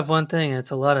does have one thing,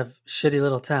 it's a lot of shitty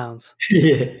little towns.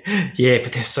 Yeah,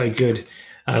 but they're so good.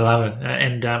 I love it.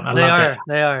 And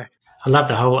They are. I love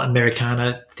the whole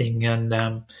Americana thing, and,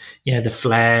 the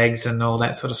flags and all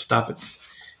that sort of stuff.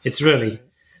 It's really,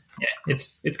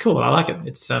 it's cool. I like it.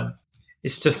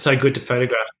 It's just so good to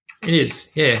photograph. It is,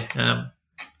 yeah.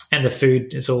 And the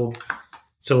food is all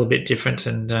a bit different,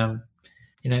 and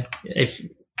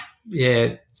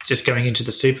just going into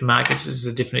the supermarkets is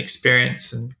a different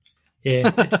experience. And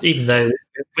even though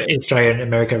Australia and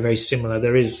America are very similar,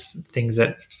 there is things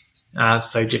that are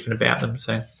so different about them.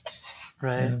 So,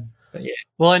 right. But yeah.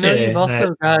 Well, I know you've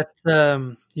also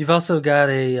got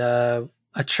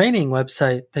a training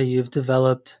website that you've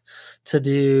developed to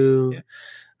do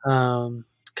kind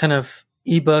of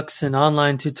ebooks and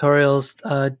online tutorials.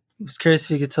 I was curious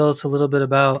if you could tell us a little bit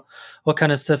about what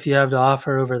kind of stuff you have to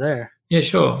offer over there. Yeah,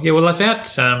 sure. Yeah, well, about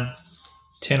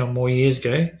 10 or more years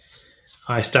ago,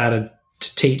 I started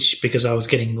to teach because I was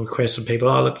getting requests from people.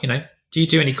 Oh, look, do you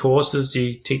do any courses? Do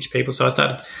you teach people? So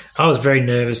I was very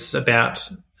nervous about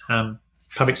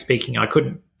public speaking. I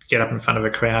couldn't get up in front of a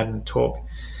crowd and talk.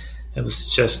 It was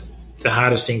just the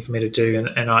hardest thing for me to do,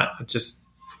 and I just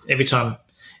every time,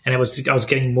 and I was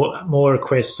getting more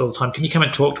requests all the time. Can you come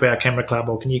and talk to our camera club,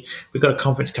 or we've got a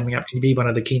conference coming up? Can you be one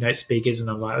of the keynote speakers? And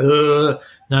I'm like, no,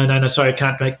 sorry, I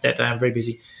can't make that day. I'm very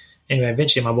busy. Anyway,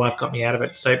 eventually my wife got me out of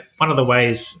it. So one of the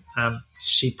ways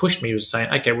she pushed me was saying,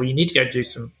 okay, well, you need to go do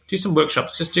some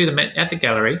workshops. Just do them at the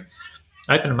gallery,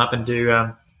 open them up, and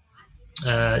do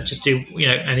just do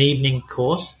an evening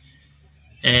course.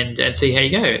 And see how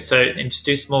you go. So, and just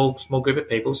do small group of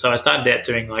people. So I started out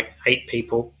doing like 8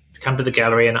 people to come to the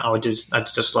gallery, and I did a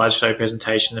slideshow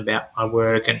presentation about my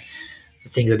work and the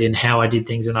things I did and how I did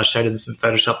things, and I showed them some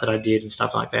Photoshop that I did and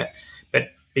stuff like that.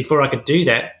 But before I could do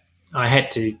that, I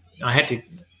had to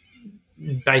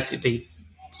basically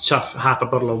chuff half a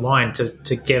bottle of wine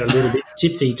to get a little bit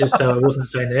tipsy, just so I wasn't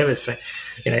so nervous. So,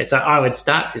 so I would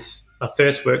start my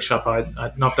first workshop.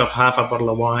 I knocked off half a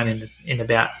bottle of wine in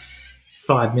about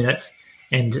 5 minutes,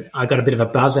 and I got a bit of a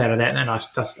buzz out of that, and I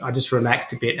just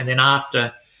relaxed a bit. And then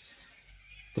after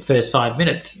the first 5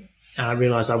 minutes, I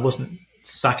realised I wasn't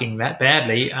sucking that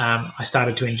badly. I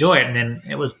started to enjoy it, and then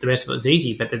the rest of it was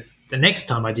easy. But the next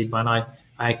time I did one, I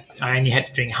only had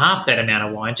to drink half that amount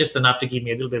of wine, just enough to give me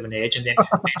a little bit of an edge. And then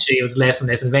eventually it was less and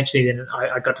less. And eventually then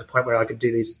I got to the point where I could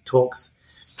do these talks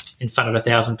in front of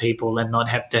 1,000 people and not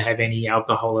have to have any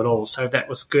alcohol at all. So that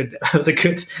was good. That was a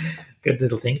good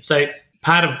little thing. So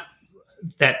part of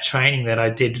that training that I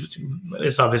did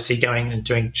is obviously going and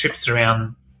doing trips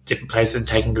around different places and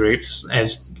taking groups,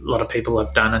 as a lot of people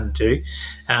have done and do.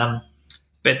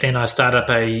 But then I started up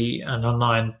an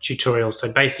online tutorial.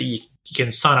 So basically you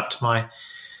can sign up to my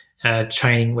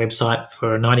training website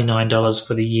for $99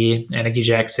 for the year, and it gives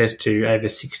you access to over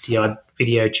 60-odd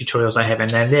video tutorials I have. And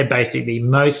they're basically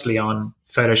mostly on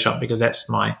Photoshop because that's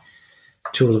my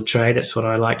tool of trade. That's what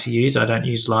I like to use. I don't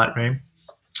use Lightroom.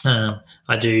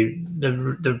 I do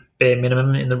the bare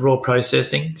minimum in the raw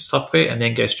processing software and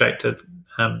then go straight to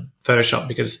Photoshop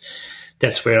because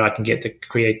that's where I can get the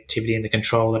creativity and the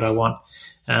control that I want.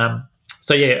 So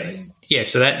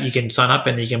that you can sign up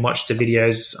and you can watch the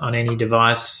videos on any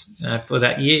device for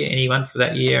that year, anyone for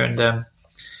that year, and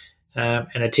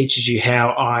it teaches you how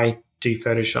I do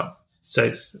Photoshop.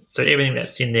 So everything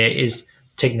that's in there is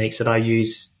techniques that I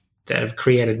use that have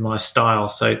created my style.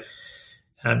 So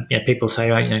people say,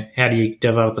 how do you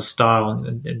develop a style?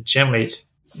 And generally,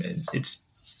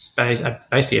 it's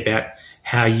basically about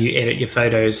how you edit your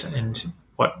photos and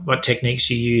what techniques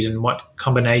you use and what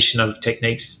combination of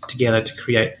techniques together to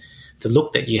create the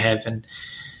look that you have. And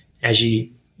as you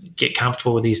get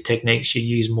comfortable with these techniques, you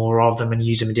use more of them and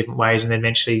use them in different ways, and then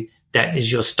eventually that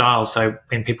is your style. So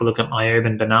when people look at my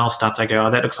urban banal stuff, they go, "Oh,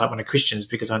 that looks like one of Christian's,"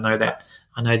 because I know that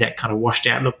kind of washed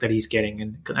out look that he's getting,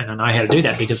 and I know how to do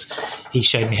that because he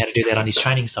showed me how to do that on his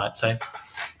training site. So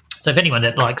if anyone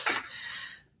that likes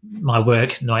my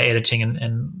work, my editing,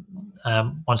 and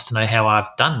wants to know how I've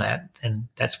done that, and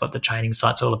that's what the training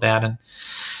site's all about. And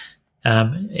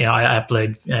I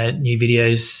upload new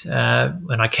videos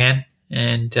when I can,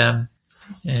 and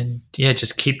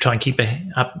just keep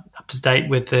up to date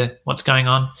with what's going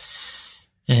on.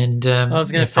 And I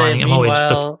was going to say,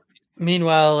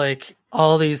 meanwhile, like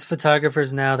all these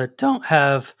photographers now that don't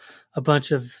have a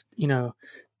bunch of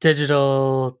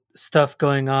digital stuff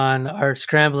going on are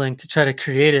scrambling to try to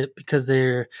create it because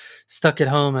they're stuck at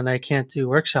home and they can't do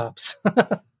workshops.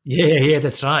 Yeah,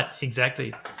 that's right,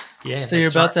 exactly. Yeah, so you're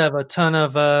about to have a ton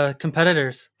of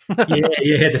competitors.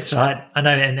 yeah, that's right. I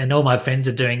know, and all my friends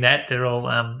are doing that. They're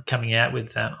all coming out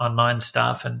with online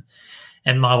stuff, and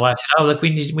my wife said, "Oh, look, we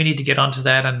need to get onto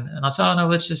that." And I said, "Oh no,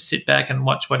 let's just sit back and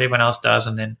watch what everyone else does,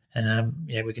 and then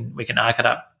we can arc it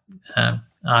up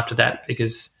after that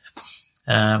because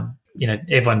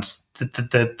everyone's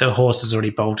the horse is already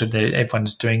bolted.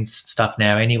 Everyone's doing stuff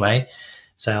now anyway,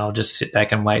 so I'll just sit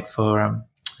back and wait for."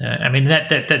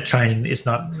 That training is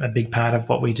not a big part of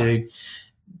what we do.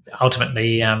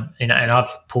 Ultimately, and I've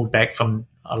pulled back from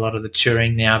a lot of the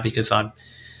touring now because I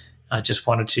just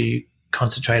wanted to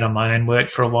concentrate on my own work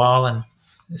for a while and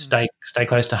stay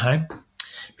close to home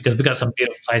because we've got some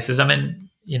beautiful places. I mean,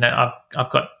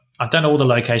 I've done all the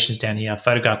locations down here. I've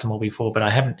photographed them all before, but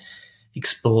I haven't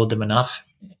explored them enough.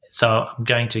 So I'm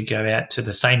going to go out to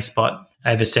the same spot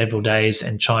over several days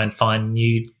and try and find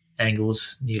new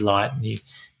angles, new light,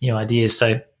 new ideas.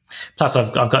 So plus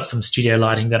I've got some studio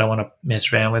lighting that I want to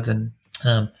mess around with, and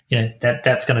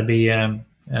that's going to be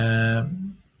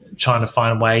trying to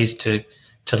find ways to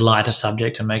light a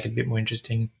subject and make it a bit more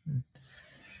interesting.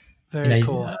 Very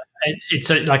cool.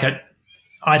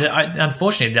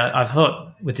 Unfortunately, I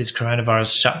thought with this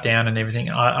coronavirus shutdown and everything,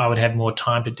 I would have more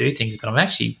time to do things, but I'm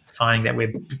actually finding that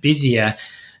we're busier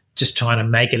just trying to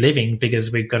make a living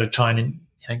because we've got to try and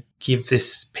give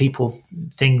this people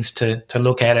things to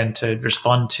look at and to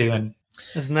respond to. And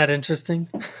isn't that interesting?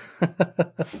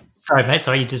 Sorry, mate.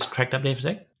 Sorry, you just cracked up there for a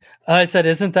sec. I said,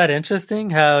 isn't that interesting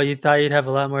how you thought you'd have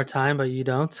a lot more time, but you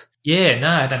don't? Yeah, no,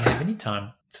 I don't have any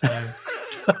time. So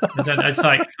it's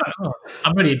like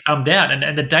I'm really bummed out.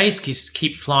 And the days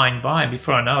keep flying by. And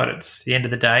before I know it, it's the end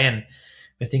of the day and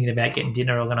we're thinking about getting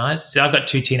dinner organised. So I've got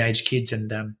 2 teenage kids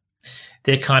and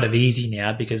they're kind of easy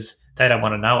now because they don't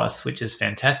want to know us, which is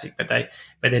fantastic. But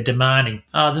they're demanding.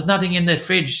 Oh, there's nothing in the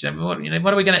fridge. What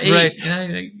are we going to eat?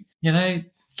 Right.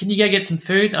 Can you go get some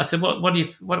food? I said, what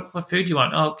food do you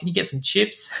want? Oh, can you get some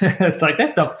chips? It's like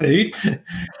that's not food. So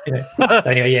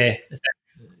anyway, yeah,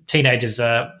 teenagers,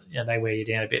 they wear you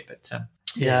down a bit. But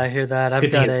I hear that. I've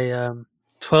got a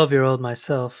 12-year-old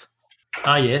myself.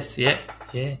 Oh yes, yeah.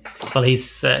 Well,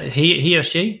 he's he or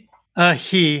she.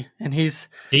 He's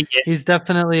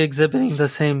definitely exhibiting the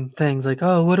same things. Like,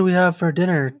 oh, what do we have for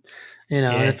dinner?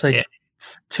 And it's like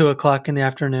 2:00 in the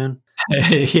afternoon.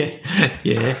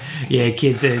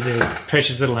 Kids, they're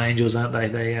precious little angels, aren't they?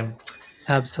 They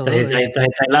absolutely they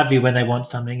love you when they want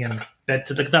something, but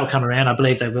they'll come around. I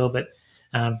believe they will. But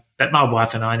my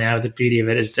wife and I now, the beauty of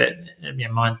it is that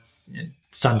my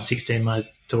son's 16, my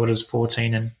daughter's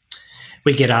 14, and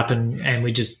we get up and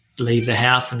we just leave the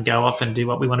house and go off and do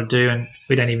what we want to do, and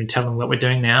we don't even tell them what we're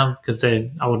doing now because they're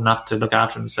old enough to look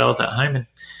after themselves at home. And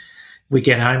we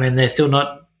get home and they're still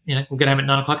not. We'll get home at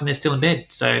 9:00 and they're still in bed.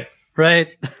 So.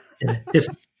 Right.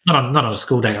 Just not on a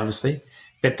school day, obviously,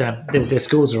 but their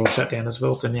schools are all shut down as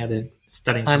well. So now they're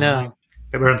studying. I know, home.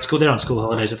 But they're on school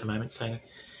holidays at the moment. So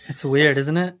it's weird,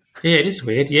 isn't it? Yeah, it is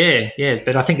weird. Yeah.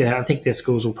 But I think their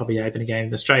schools will probably open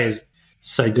again. Australia's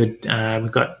so good.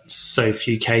 We've got so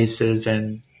few cases,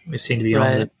 and we seem to be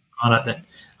on it that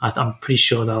I'm pretty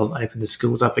sure they'll open the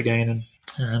schools up again,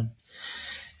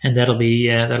 and that'll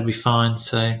be fine.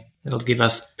 So it'll give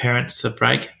us parents a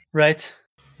break. Right.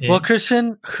 Yeah. Well,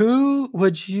 Christian, who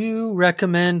would you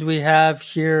recommend we have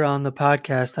here on the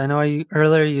podcast? I know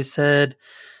earlier you said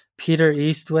Peter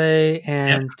Eastway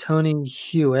and Tony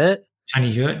Hewitt.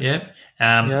 Tony Hewitt, yep.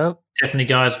 Definitely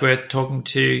guys worth talking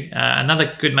to.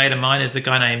 Another good mate of mine is a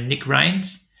guy named Nick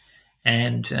Rains,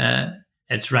 and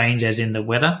it's Rains as in the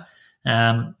weather.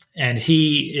 And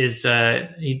he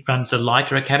runs the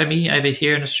Leica Academy over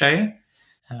here in Australia.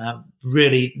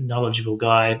 Really knowledgeable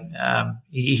guy.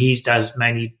 He does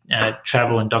mainly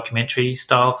travel and documentary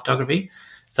style photography.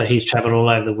 So he's traveled all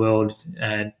over the world,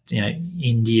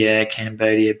 India,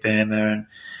 Cambodia, Burma, and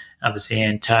obviously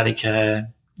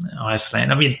Antarctica,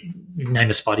 Iceland. I mean, name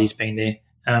a spot, he's been there.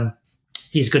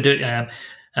 He's good to,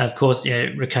 of course,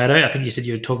 Ricardo. I think you said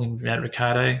you were talking about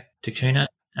Ricardo Takuna.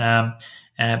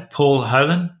 Paul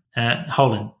Holan. It's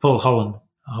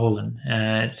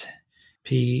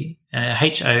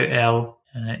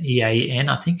Holean,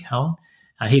 I think. Holan.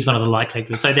 He's one of the light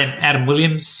collectors. So then Adam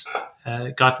Williams,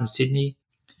 guy from Sydney.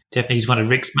 Definitely, he's one of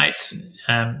Rick's mates.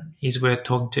 He's worth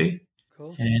talking to.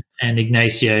 Cool. And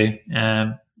Ignacio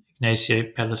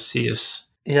Palacios.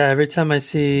 Yeah, every time I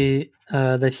see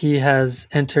that he has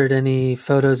entered any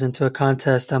photos into a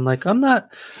contest, I'm like, I'm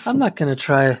not going to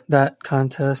try that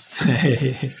contest.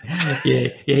 yeah,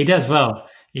 he does well.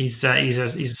 He's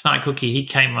a smart cookie. He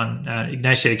came on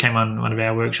Ignacio came on one of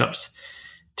our workshops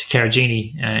to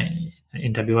Karajini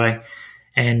in WA,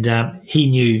 and he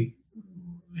knew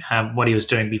what he was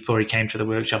doing before he came to the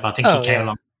workshop. I think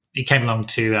he came along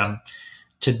to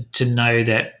know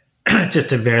that, just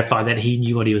to verify that he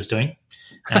knew what he was doing,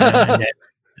 and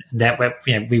that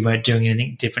we weren't doing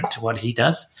anything different to what he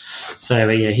does. So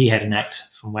he had an act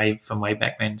from way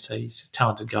back then. So he's a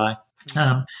talented guy.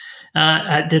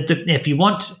 If you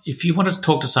wanted to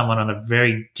talk to someone on a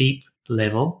very deep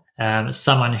level,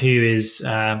 someone who is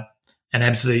an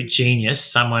absolute genius,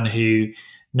 someone who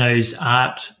knows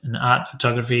art and art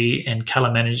photography and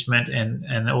color management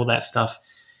and all that stuff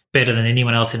better than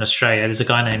anyone else in Australia, there's a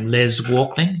guy named Les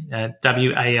Walkling,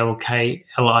 Walkling,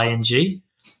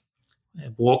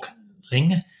 Walkling,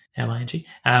 Ling.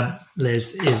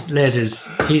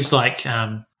 He's like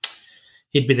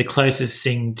he'd be the closest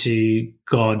thing to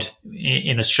God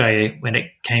in Australia when it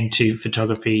came to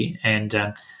photography and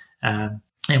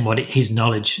what his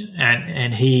knowledge,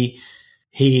 and he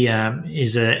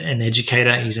is an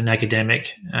educator. He's an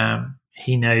academic.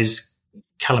 He knows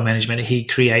color management. He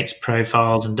creates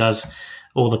profiles and does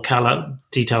all the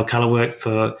detailed color work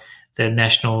for the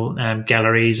national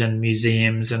galleries and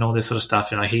museums and all this sort of stuff.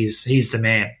 He's the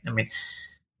man. I mean,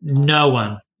 no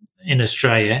one in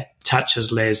Australia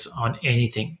touches Les on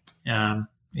anything.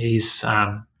 He's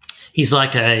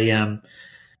like an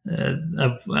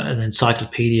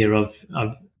encyclopedia of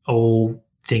all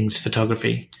things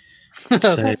photography.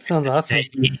 So, that sounds awesome.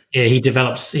 He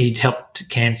helped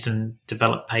Canson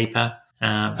develop paper,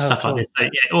 stuff cool. like this. So,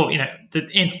 the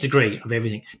nth degree of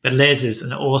everything. But Les is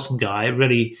an awesome guy,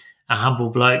 really a humble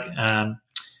bloke,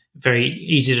 very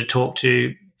easy to talk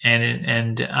to,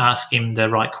 and ask him the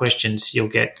right questions. You'll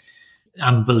get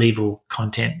unbelievable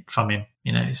content from him.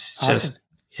 It's awesome. just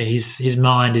his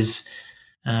mind is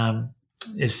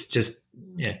just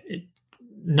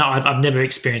no, I've never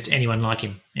experienced anyone like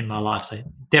him in my life. So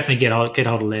definitely get hold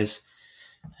of Les.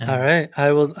 All right,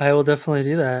 I will definitely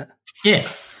do that. Yeah.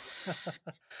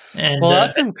 And well,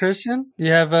 awesome, Christian. Do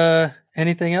you have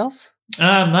anything else?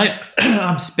 Mate,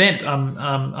 I'm spent.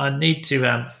 I need to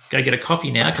go get a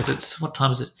coffee now because it's, what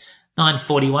time is it?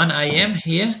 9:41 a.m.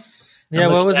 here. Yeah,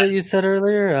 what was it you said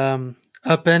earlier?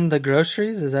 Upend the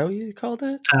groceries? Is that what you called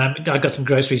it? I got some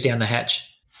groceries down the hatch.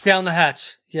 Down the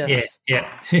hatch, yes. Yeah.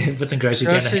 Put some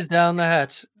groceries down the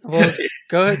hatch. Well,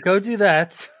 go do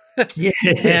that. Yeah.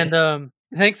 And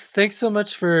thanks so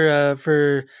much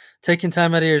for taking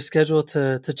time out of your schedule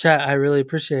to chat. I really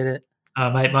appreciate it.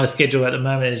 Mate, my schedule at the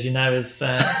moment, as you know, is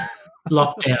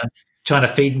lockdown. Trying to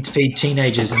feed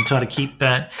teenagers and try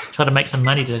to make some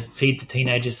money to feed the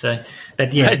teenagers. So,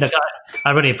 but yeah, right.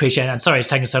 I really appreciate it. I'm sorry it's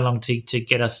taken so long to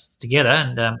get us together.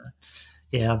 And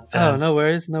no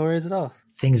worries at all.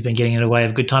 Things been getting in the way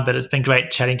of a good time, but it's been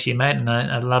great chatting to you, mate. And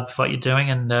I love what you're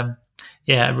doing. And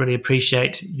I really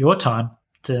appreciate your time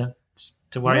to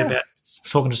worry about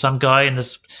talking to some guy in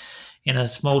a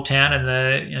small town in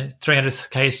the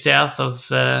 300k south of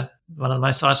one of the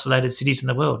most isolated cities in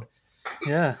the world.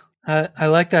 Yeah. I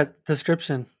like that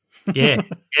description. Yeah.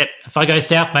 If I go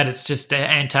south, mate, it's just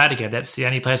Antarctica. That's the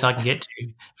only place I can get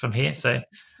to from here. So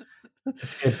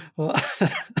that's good. Well,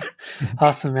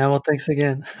 awesome, man. Well, thanks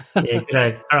again. Yeah, good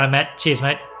day. All right, Matt. Cheers,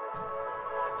 mate.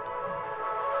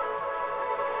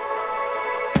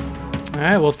 All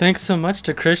right. Well, thanks so much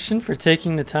to Christian for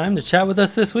taking the time to chat with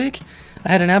us this week. I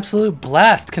had an absolute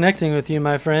blast connecting with you,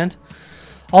 my friend.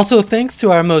 Also, thanks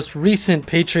to our most recent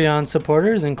Patreon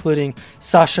supporters, including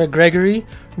Sasha Gregory,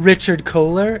 Richard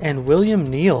Kohler, and William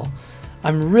Neal.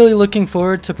 I'm really looking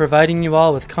forward to providing you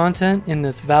all with content in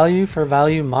this value for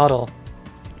value model.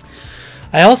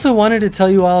 I also wanted to tell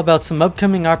you all about some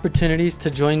upcoming opportunities to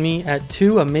join me at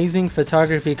 2 amazing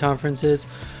photography conferences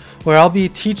where I'll be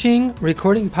teaching,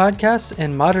 recording podcasts,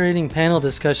 and moderating panel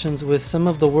discussions with some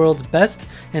of the world's best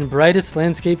and brightest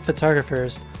landscape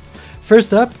photographers.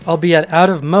 First up, I'll be at Out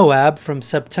of Moab from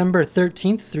September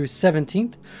 13th through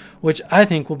 17th, which I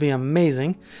think will be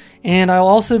amazing. And I'll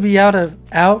also be out of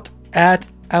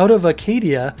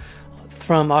Acadia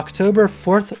from October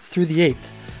 4th through the 8th.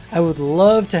 I would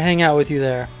love to hang out with you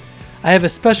there. I have a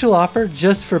special offer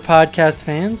just for podcast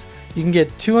fans. You can get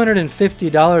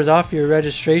 $250 off your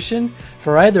registration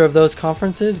for either of those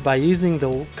conferences by using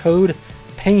the code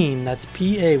PAYNE, that's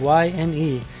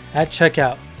PAYNE, at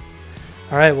checkout.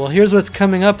 All right, well, here's what's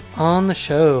coming up on the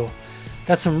show.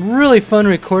 Got some really fun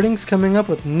recordings coming up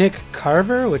with Nick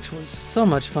Carver, which was so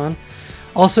much fun.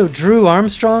 Also, Drew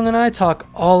Armstrong and I talk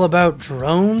all about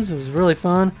drones. It was really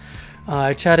fun.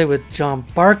 I chatted with John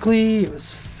Barkley. It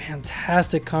was a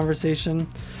fantastic conversation.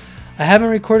 I haven't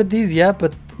recorded these yet,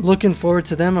 but looking forward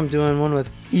to them. I'm doing one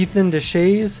with Ethan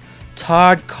Deshays,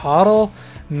 Todd Cottle,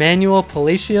 Manuel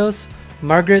Palacios,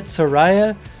 Margaret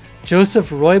Soraya, Joseph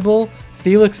Roybal,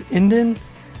 Felix Inden,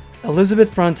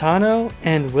 Elizabeth Brontano,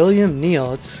 and William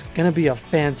Neal. It's going to be a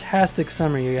fantastic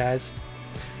summer, you guys.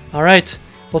 All right.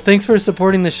 Well, thanks for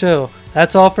supporting the show.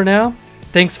 That's all for now.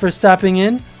 Thanks for stopping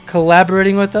in,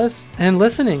 collaborating with us, and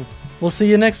listening. We'll see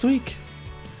you next week.